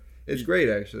 Pick up. It's great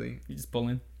actually. You just pull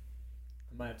in.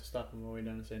 I might have to stop on my way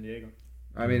down to San Diego.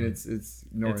 I mean, it's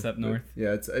north. It's up but- north.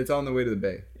 Yeah, it's on the way to the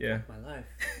bay. Yeah. My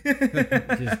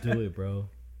life. Just do it, bro.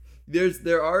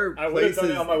 There are I would have done places.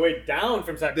 it on my way down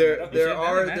from Sacramento. You should've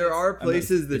done it, There are man.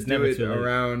 places that It's do never it too late.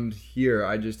 around here.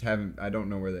 I just haven't. I don't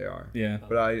know where they are. Yeah.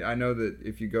 But I know that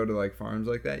if you go to like farms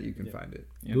like that, you can Yeah. find it.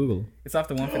 Yeah. Google. It's off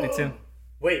the 152.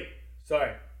 Wait,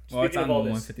 sorry. Well, it's Speaking on of all the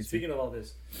this, 152. speaking of all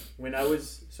this, when I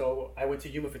went to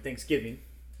Yuma for Thanksgiving.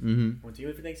 Mm-hmm. Went to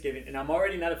Yuma for Thanksgiving, and I'm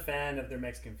already not a fan of their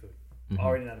Mexican food. Mhm.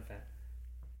 Already not a fan.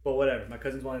 But whatever. My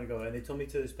cousins wanted to go, and they told me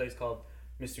to this place called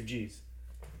Mr. G's.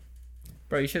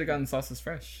 Bro, you should have gotten sauces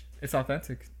fresh. It's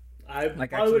authentic. I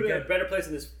Like, probably would actually have been good. a better place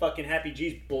than this fucking Happy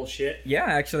G's bullshit. Yeah,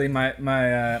 actually,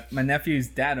 my nephew's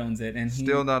dad owns it, and he.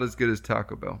 Still not as good as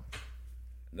Taco Bell.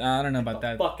 I don't know about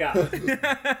that. Fuck out.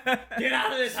 Get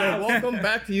out of this So house. welcome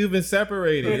back to You've Been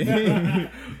Separated.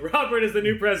 Robert is the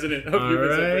new president of All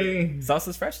Yuma Separated. right. Sauce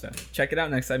is fresh though. Check it out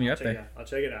next time you're up there. I'll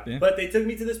check it out. Yeah. But they took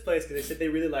me to this place because they said they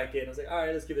really like it. And I was like, all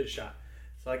right, let's give it a shot.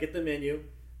 So I get the menu,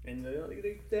 and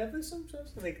they have this some stuff.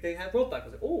 And they have roll tacos. I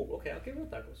was like, oh, okay, I'll get roll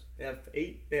tacos. They have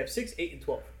 8. They have 6, 8, and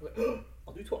 12. I was like, oh,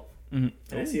 I'll do 12. Mhm.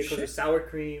 And I see it comes with sour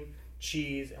cream,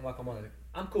 cheese, and guacamole. I was like,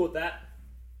 I'm cool with that.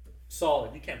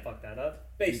 Solid. You can't fuck that up.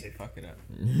 Basic. Fuck it up.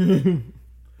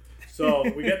 So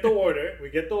we get the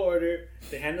order.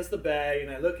 They hand us the bag,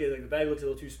 and I look at it. Like the bag looks a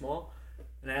little too small.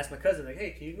 And I ask my cousin, like,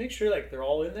 hey, can you make sure like they're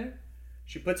all in there?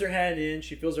 She puts her hand in.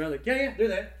 She feels around, like, yeah, they're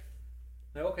there.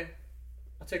 I'm like, okay,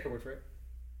 I'll take her word for it.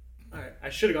 All right. I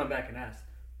should have gone back and asked,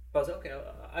 but I was like, okay,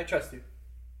 I trust you.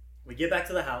 We get back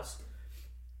to the house.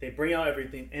 They bring out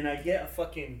everything, and I get a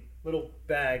fucking little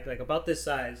bag, like about this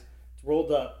size. It's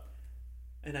rolled up.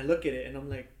 And I look at it, and I'm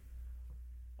like,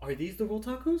 are these the roll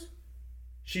tacos?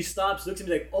 She stops, looks at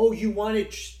me like, oh, you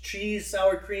wanted cheese,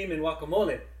 sour cream, and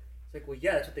guacamole. It's like, well,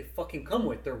 yeah, that's what they fucking come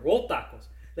with. They're roll tacos.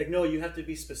 Like, no, you have to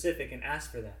be specific and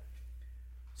ask for that.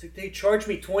 It's like, they charged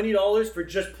me $20 for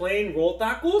just plain roll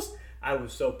tacos? I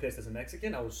was so pissed as a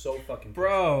Mexican. I was so fucking pissed.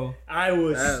 Bro, I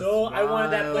was That's I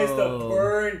wanted that place to wild.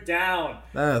 burn down.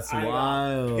 That's I got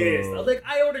wild. pissed. I was like,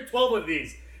 I ordered 12 of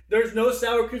these. There's no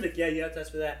sour cream. Like, yeah, you have to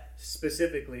ask for that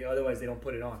specifically, otherwise they don't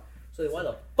put it on. So then why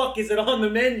the fuck is it on the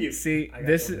menu? see, I got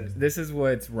this so pissed. is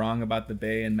what's wrong about the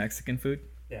Bay and Mexican food,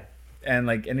 Yeah. and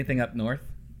like anything up north.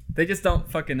 They just don't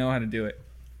fucking know how to do it.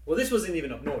 Well, this wasn't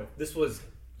even up north. This was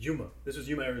Yuma. This was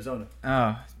Yuma, Arizona.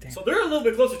 Oh, damn. So they're a little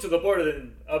bit closer to the border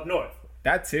than up north.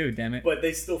 That too, damn it. But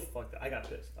they still fucked it. I got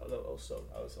pissed. I was so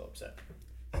upset.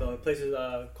 So the place is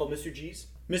called Mr. G's.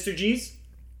 Mr. G's.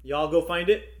 Y'all go find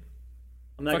it.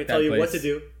 I'm not Fuck gonna tell that you what place. to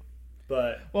do.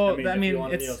 But Well, if I mean, you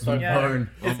want, it's start a yeah.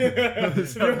 fire.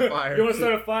 Start a fire. You want to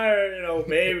start a fire?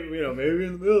 Maybe in the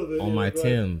middle of it. On my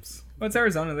Timbs. Well, it's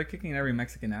Arizona. They're kicking every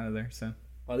Mexican out of there, so.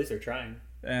 Well, at least they're trying.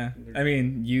 Yeah. I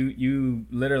mean, you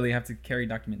literally have to carry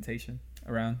documentation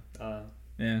around.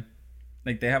 Yeah.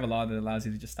 Like, they have a law that allows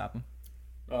you to just stop them.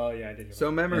 Oh yeah, I did. Hear So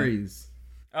about memories.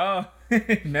 Oh,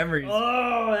 memories. that.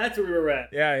 Oh, that's where we were at.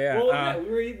 Yeah, yeah. Well,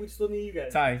 we still need you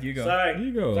guys. Ty, you go. Sorry,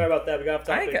 You go. Sorry about that. We got off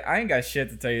topic. I ain't got shit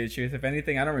to tell you the truth. If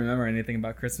anything, I don't remember anything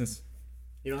about Christmas.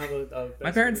 You don't have a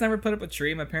My parents never put up a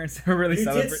tree. My parents never really You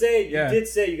celebrate. you did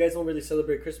say you guys don't really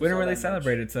celebrate Christmas. We don't all really that much.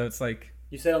 celebrate it, so it's like,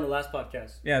 You said on the last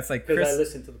podcast. yeah, it's like Because I Chris.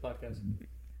 listened to the podcast.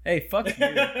 Hey, fuck you.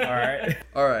 All right.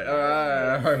 All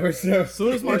right. We're so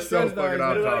soon as my so stress fucking dies,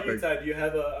 off What about you, topic. Ty? Do you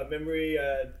have a memory,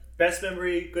 best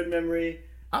memory, good memory,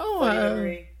 I don't funny have.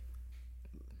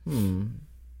 memory?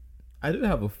 I do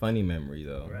have a funny memory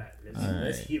though. All right, All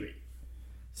let's right. hear it.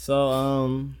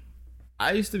 So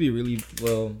I used to be really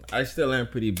I still am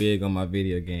pretty big on my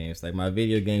video games. Like my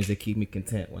video games, they keep me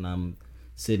content when I'm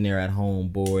sitting there at home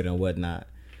bored and whatnot.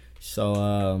 So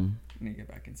Let me get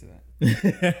back into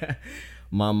that.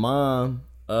 my mom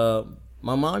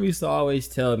used to always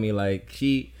tell me like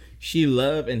she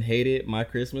loved and hated my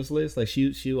Christmas list. Like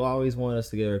she always wanted us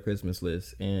to get her a Christmas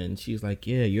list, and she's like,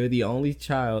 yeah, you're the only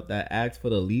child that asks for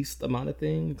the least amount of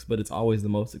things, but it's always the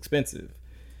most expensive.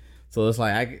 So it's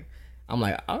like I'm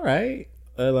like, all right,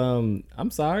 well, I'm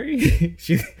sorry.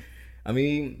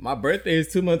 My birthday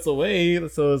is 2 months away,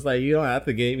 so it's like you don't have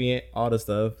to give me all the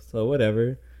stuff. So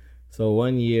whatever. So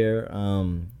one year,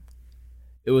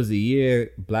 it was the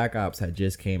year Black Ops had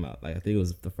just came out. Like I think it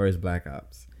was the first Black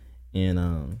Ops, and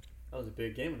That was a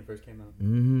big game when it first came out.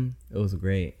 it was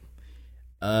great.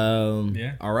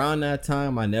 Yeah. Around that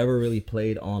time, I never really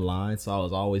played online, so I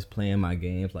was always playing my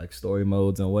games like story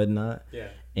modes and whatnot. Yeah.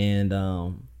 And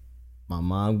my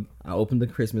mom, I opened the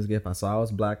Christmas gift. I saw it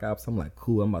was Black Ops. I'm like,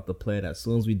 cool, I'm about to play it. As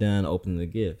soon as we done opening the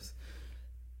gifts,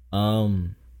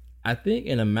 I think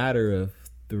in a matter of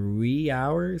 3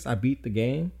 hours, I beat the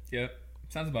game. Yep.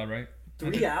 Sounds about right.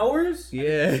 3 hours?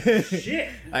 Yeah. Shit.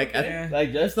 Like, Yeah.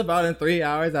 like just about in 3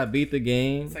 hours, I beat the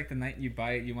game. It's like the night you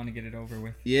buy it, you want to get it over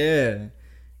with. Yeah.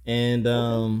 And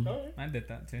I did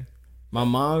that too. my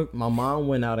mom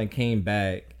went out and came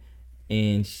back,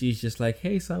 and she's just like,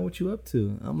 hey son, what you up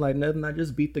to? I'm like, nothing, I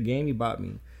just beat the game you bought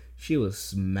me. She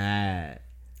was mad.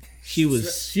 She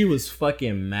was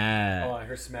fucking mad. Oh, I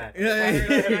heard smack.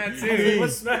 Yeah.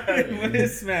 What's smack? What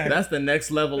is smack? That's the next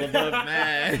level above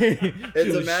mad.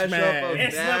 It's a mashup of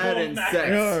It's mad level and mad. sex.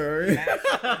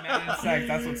 Man in sex,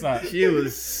 that's what's up. She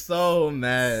was so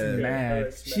mad.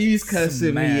 Mad. She's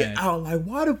cussing me Mad. out like,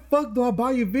 why the fuck do I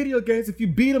buy you video games if you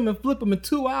beat them and flip them in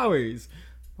 2 hours?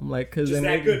 I'm like, cause Just they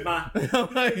that make good, ma.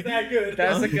 I'm like, Just that good.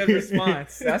 That's a good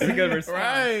response. That's a good response.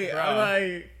 right. bro. I'm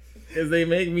like, cause they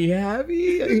make me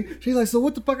happy. She's like, so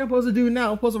what the fuck I'm supposed to do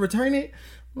now? I'm supposed to return it?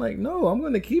 I'm like, no, I'm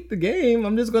gonna keep the game.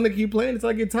 I'm just gonna keep playing until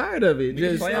I get tired of it.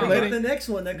 Just play I'll on get let the it. next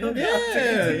one that comes out.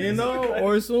 Yeah, you know,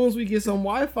 or as soon as we get some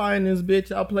Wi-Fi in this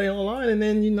bitch, I'll play online, and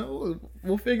then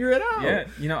we'll figure it out.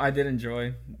 Yeah, I did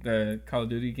enjoy the Call of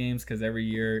Duty games because every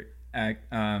year,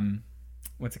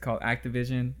 what's it called,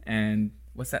 Activision and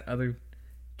what's that other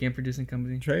game producing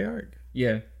company? Treyarch.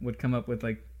 Yeah, would come up with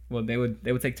like, well, they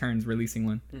would take turns releasing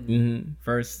one. Mm-hmm.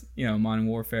 First, Modern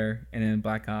Warfare, and then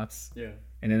Black Ops, Yeah.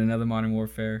 and then another Modern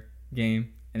Warfare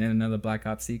game, and then another Black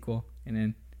Ops sequel, and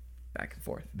then back and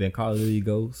forth. Then Call of Duty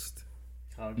Ghost.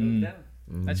 That's how it goes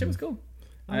down. That shit was cool.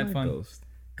 I had like fun Ghost.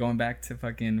 going back to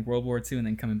fucking World War II and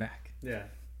then coming back. Yeah.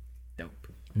 Dope.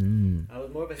 I was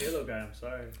more of a Halo guy. I'm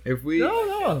sorry. If we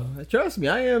No, trust me,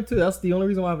 I am too. That's the only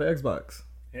reason why I have an Xbox.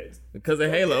 It's Because of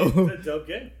It's Halo. a dope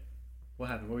game. What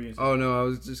happened? What were you saying? Oh no, I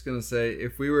was just gonna say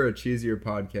if we were a cheesier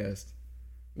podcast,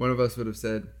 one of us would have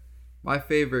said, my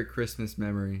favorite Christmas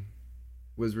memory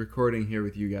was recording here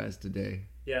with you guys today.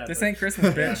 Yeah. This but ain't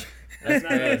Christmas, bitch. That's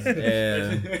not us.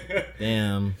 Yeah.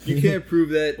 Damn. You can't prove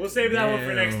that. We'll save that one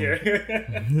for next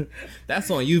year.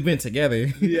 That's on You've Been Together.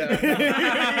 Yeah,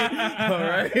 All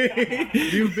right.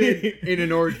 you've been in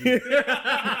an orgy. We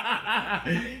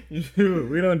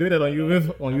don't do that on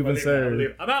You've Been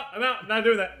Served. I'm out. I'm not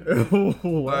doing that.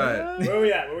 All right. Where are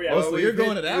we at? Oh, so you're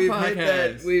going to that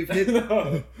podcast. We've hit.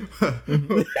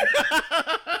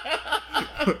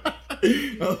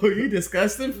 Oh, you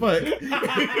disgusting fuck.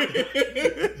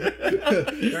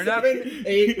 Turn up. 7,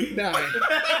 8, 9.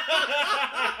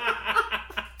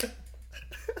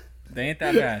 They ain't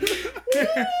that bad.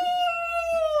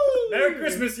 Merry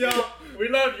Christmas, y'all. We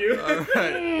love you. All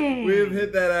right, we've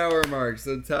hit that hour mark.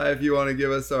 So Ty, if you want to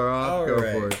give us our off, go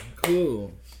for it.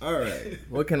 Cool. All right.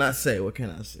 What can I say?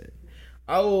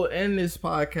 I will end this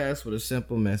podcast with a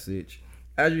simple message.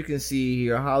 As you can see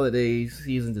here, holiday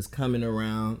season is coming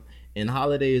around, and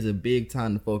holiday is a big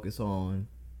time to focus on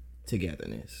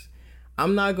togetherness.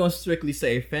 I'm not going to strictly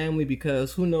say family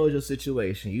because who knows your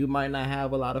situation. You might not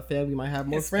have a lot of family. You might have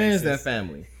more friends than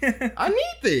family. I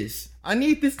need this. I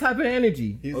need this type of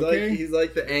energy. He's okay?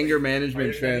 like the anger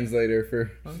management translator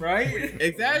for. Right?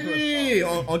 Exactly.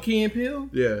 on Key and Peele?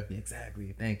 Yeah.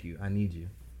 Exactly. Thank you. I need you.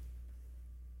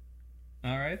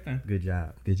 All right, then. Good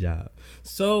job.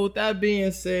 So with that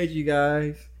being said, you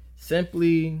guys,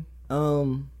 simply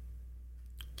damn,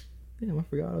 I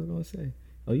forgot what I was gonna say.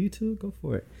 Oh, you too? Go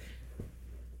for it.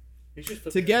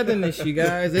 Togetherness, you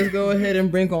guys. Let's go ahead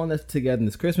and bring on this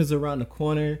togetherness. Christmas is around the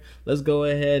corner. Let's go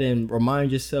ahead and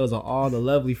remind yourselves of all the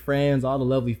lovely friends, all the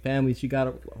lovely families you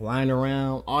got lying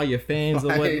around, all your fans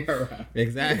or what.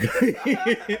 Exactly.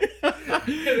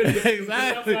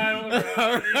 Exactly.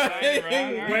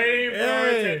 Waiting for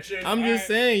attention. I'm just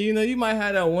saying, you might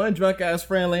have that one drunk ass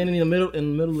friend laying in the middle of the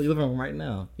living room right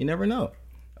now. You never know.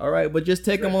 All right, but just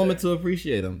take a moment to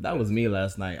appreciate them. That was me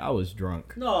last night. I was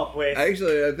drunk. No, wait.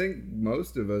 Actually, I think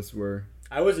most of us were.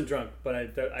 I wasn't drunk, but I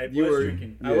was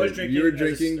drinking. Yeah, I was drinking. You were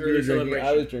drinking. You were drinking.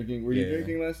 I was drinking. Were you Yeah.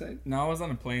 drinking last night? No, I was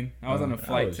on a plane. I was on a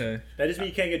flight to. That just means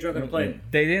you can't get drunk on a plane.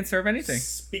 They didn't serve anything.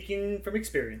 Speaking from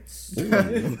experience.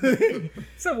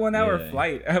 It's a 1 hour Yeah.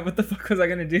 flight. What the fuck was I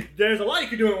gonna do? There's a lot you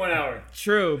can do in 1 hour.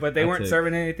 True, but they That's weren't it.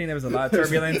 serving anything. There was a lot of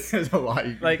turbulence. There's a lot.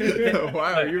 Like-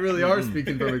 wow, you really are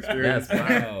speaking from experience.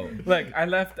 That's wow. Look, I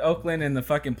left Oakland and the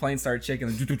fucking plane started shaking,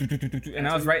 and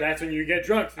I was right. That's when you get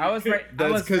drunk. I was right. I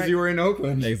That's was because right, you were in Oakland.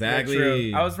 Exactly.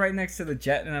 True. I was right next to the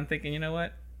jet, and I'm thinking, you know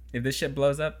what? If this shit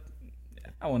blows up,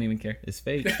 I won't even care. It's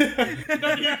fate. No, you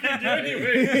can do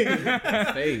anyway.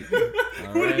 It's fate. All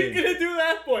What are you right. gonna do at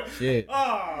that point? Shit.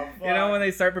 Oh, fuck. You know when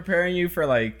they start preparing you for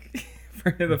like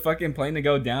for the fucking plane to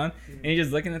go down, and you're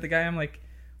just looking at the guy. I'm like,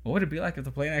 what would it be like if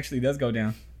the plane actually does go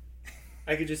down?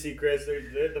 I could just see Chris.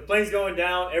 The plane's going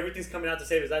down. Everything's coming out to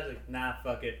save us. I was like, nah,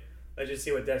 fuck it. Let's just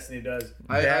see what Destiny does.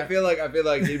 I feel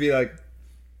like he'd be like,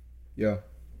 "Yo,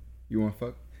 you want to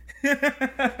fuck?"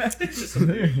 It's just some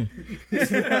dude. At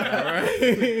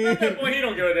that point, he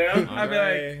don't go down. I'd be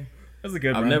like, that was a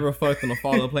good I've run. never fucked on a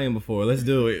falling plane before. Let's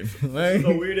do it. Right?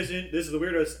 This is the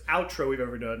weirdest outro we've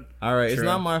ever done. All right, it's True.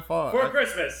 not my fault. For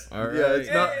Christmas. All right. Yeah, it's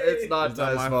not It's not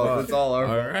Ty's my fault. fault. It's all our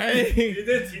All fault. right. You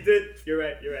did. You're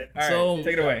right. All right, So-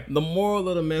 take it away. The moral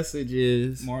of the message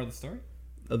is More of the story.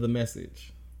 of the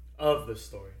message. Of the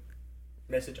story.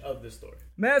 Message of the story.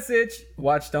 Message.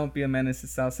 Watch Don't Be a Menace to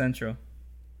South Central.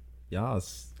 Y'all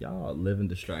living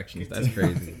distractions. That's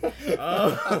crazy.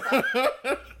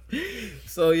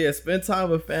 So yeah, spend time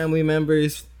with family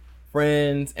members,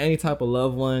 friends, any type of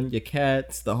loved one, your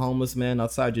cats, the homeless man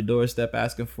outside your doorstep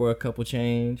asking for a couple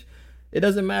change. It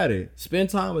doesn't matter. Spend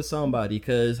time with somebody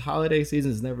because holiday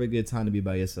season is never a good time to be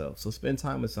by yourself. So spend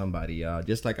time with somebody, y'all.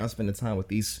 Just like I'm spending time with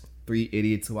these 3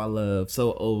 idiots who I love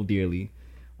so dearly.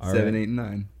 All 7, right? 8, and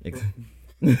 9.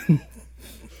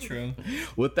 True.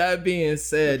 With that being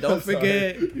said, don't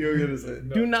forget. You were gonna say.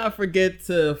 Do not forget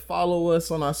to follow us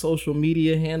on our social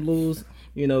media handles.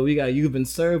 We got You've Been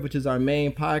Served, which is our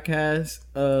main podcast.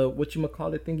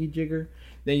 Whatchamacallit thingy jigger.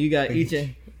 Then you got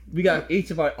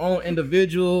each of our own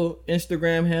individual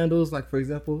Instagram handles, like for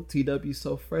example, TW_FFP.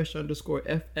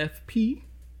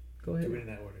 Go ahead. Do it in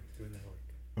that order.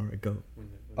 All right, go.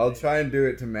 I'll try and do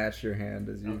it to match your hand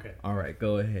as you. Okay. All right,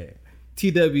 go ahead.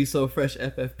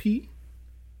 TWSoFreshFFP.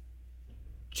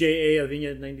 J.A.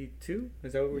 Avinia 92?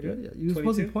 Is that what we're doing? You were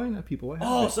supposed to 22? be pointing at people. What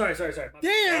Oh, happened? sorry.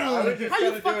 Damn! just How you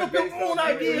gonna fuck do it up your based own on It's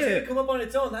gonna idea? come up on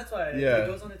its own. That's why Yeah. it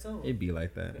goes on its own. It'd be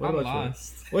like that. What I'm about you?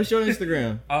 lost. What's your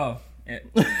Instagram? Oh,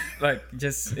 like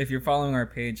just if you're following our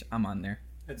page, I'm on there.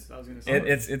 I was gonna say.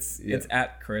 It's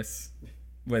at Chris,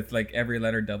 with like every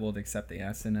letter doubled except the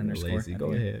S and underscore. Lazy.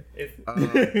 Go ahead. If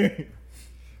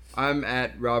I'm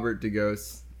at Robert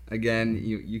DeGos. Again,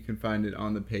 you can find it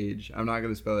on the page. I'm not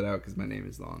gonna spell it out because my name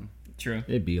is long. True.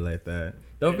 It'd be like that.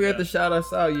 Don't forget to shout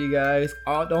us out, you guys.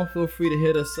 Don't feel free to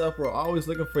hit us up. We're always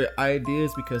looking for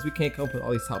ideas because we can't come up with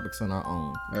all these topics on our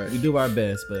own. All right. We do our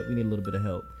best, but we need a little bit of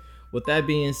help. With that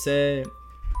being said,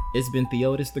 it's been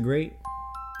Theotis the Great.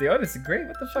 Theotis is great.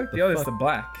 What the fuck? Theotis fuck? the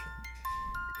Black.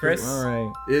 Chris. All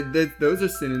right. Those are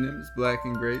synonyms, black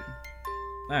and great.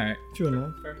 All right. True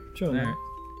enough. True All enough.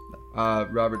 right.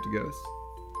 Robert DeGos.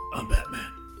 I'm Batman.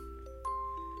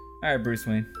 All right, Bruce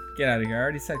Wayne, get out of here. I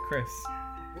already said Chris.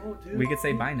 Whoa, dude. We could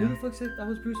say bye now. Who the fuck said I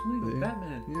was Bruce Wayne? I'm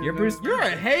Batman. Yeah, You're no. Bruce. You're a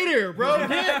hater, bro.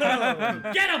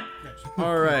 Get him!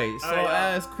 All right. So All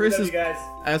right, as Chris love is you guys.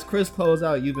 as Chris close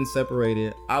out, you've been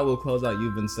separated. I will close out.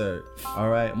 You've been served. All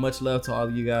right. Much love to all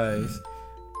of you guys.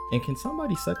 And can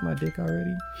somebody suck my dick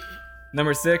already?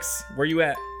 Number 6, where you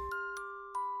at?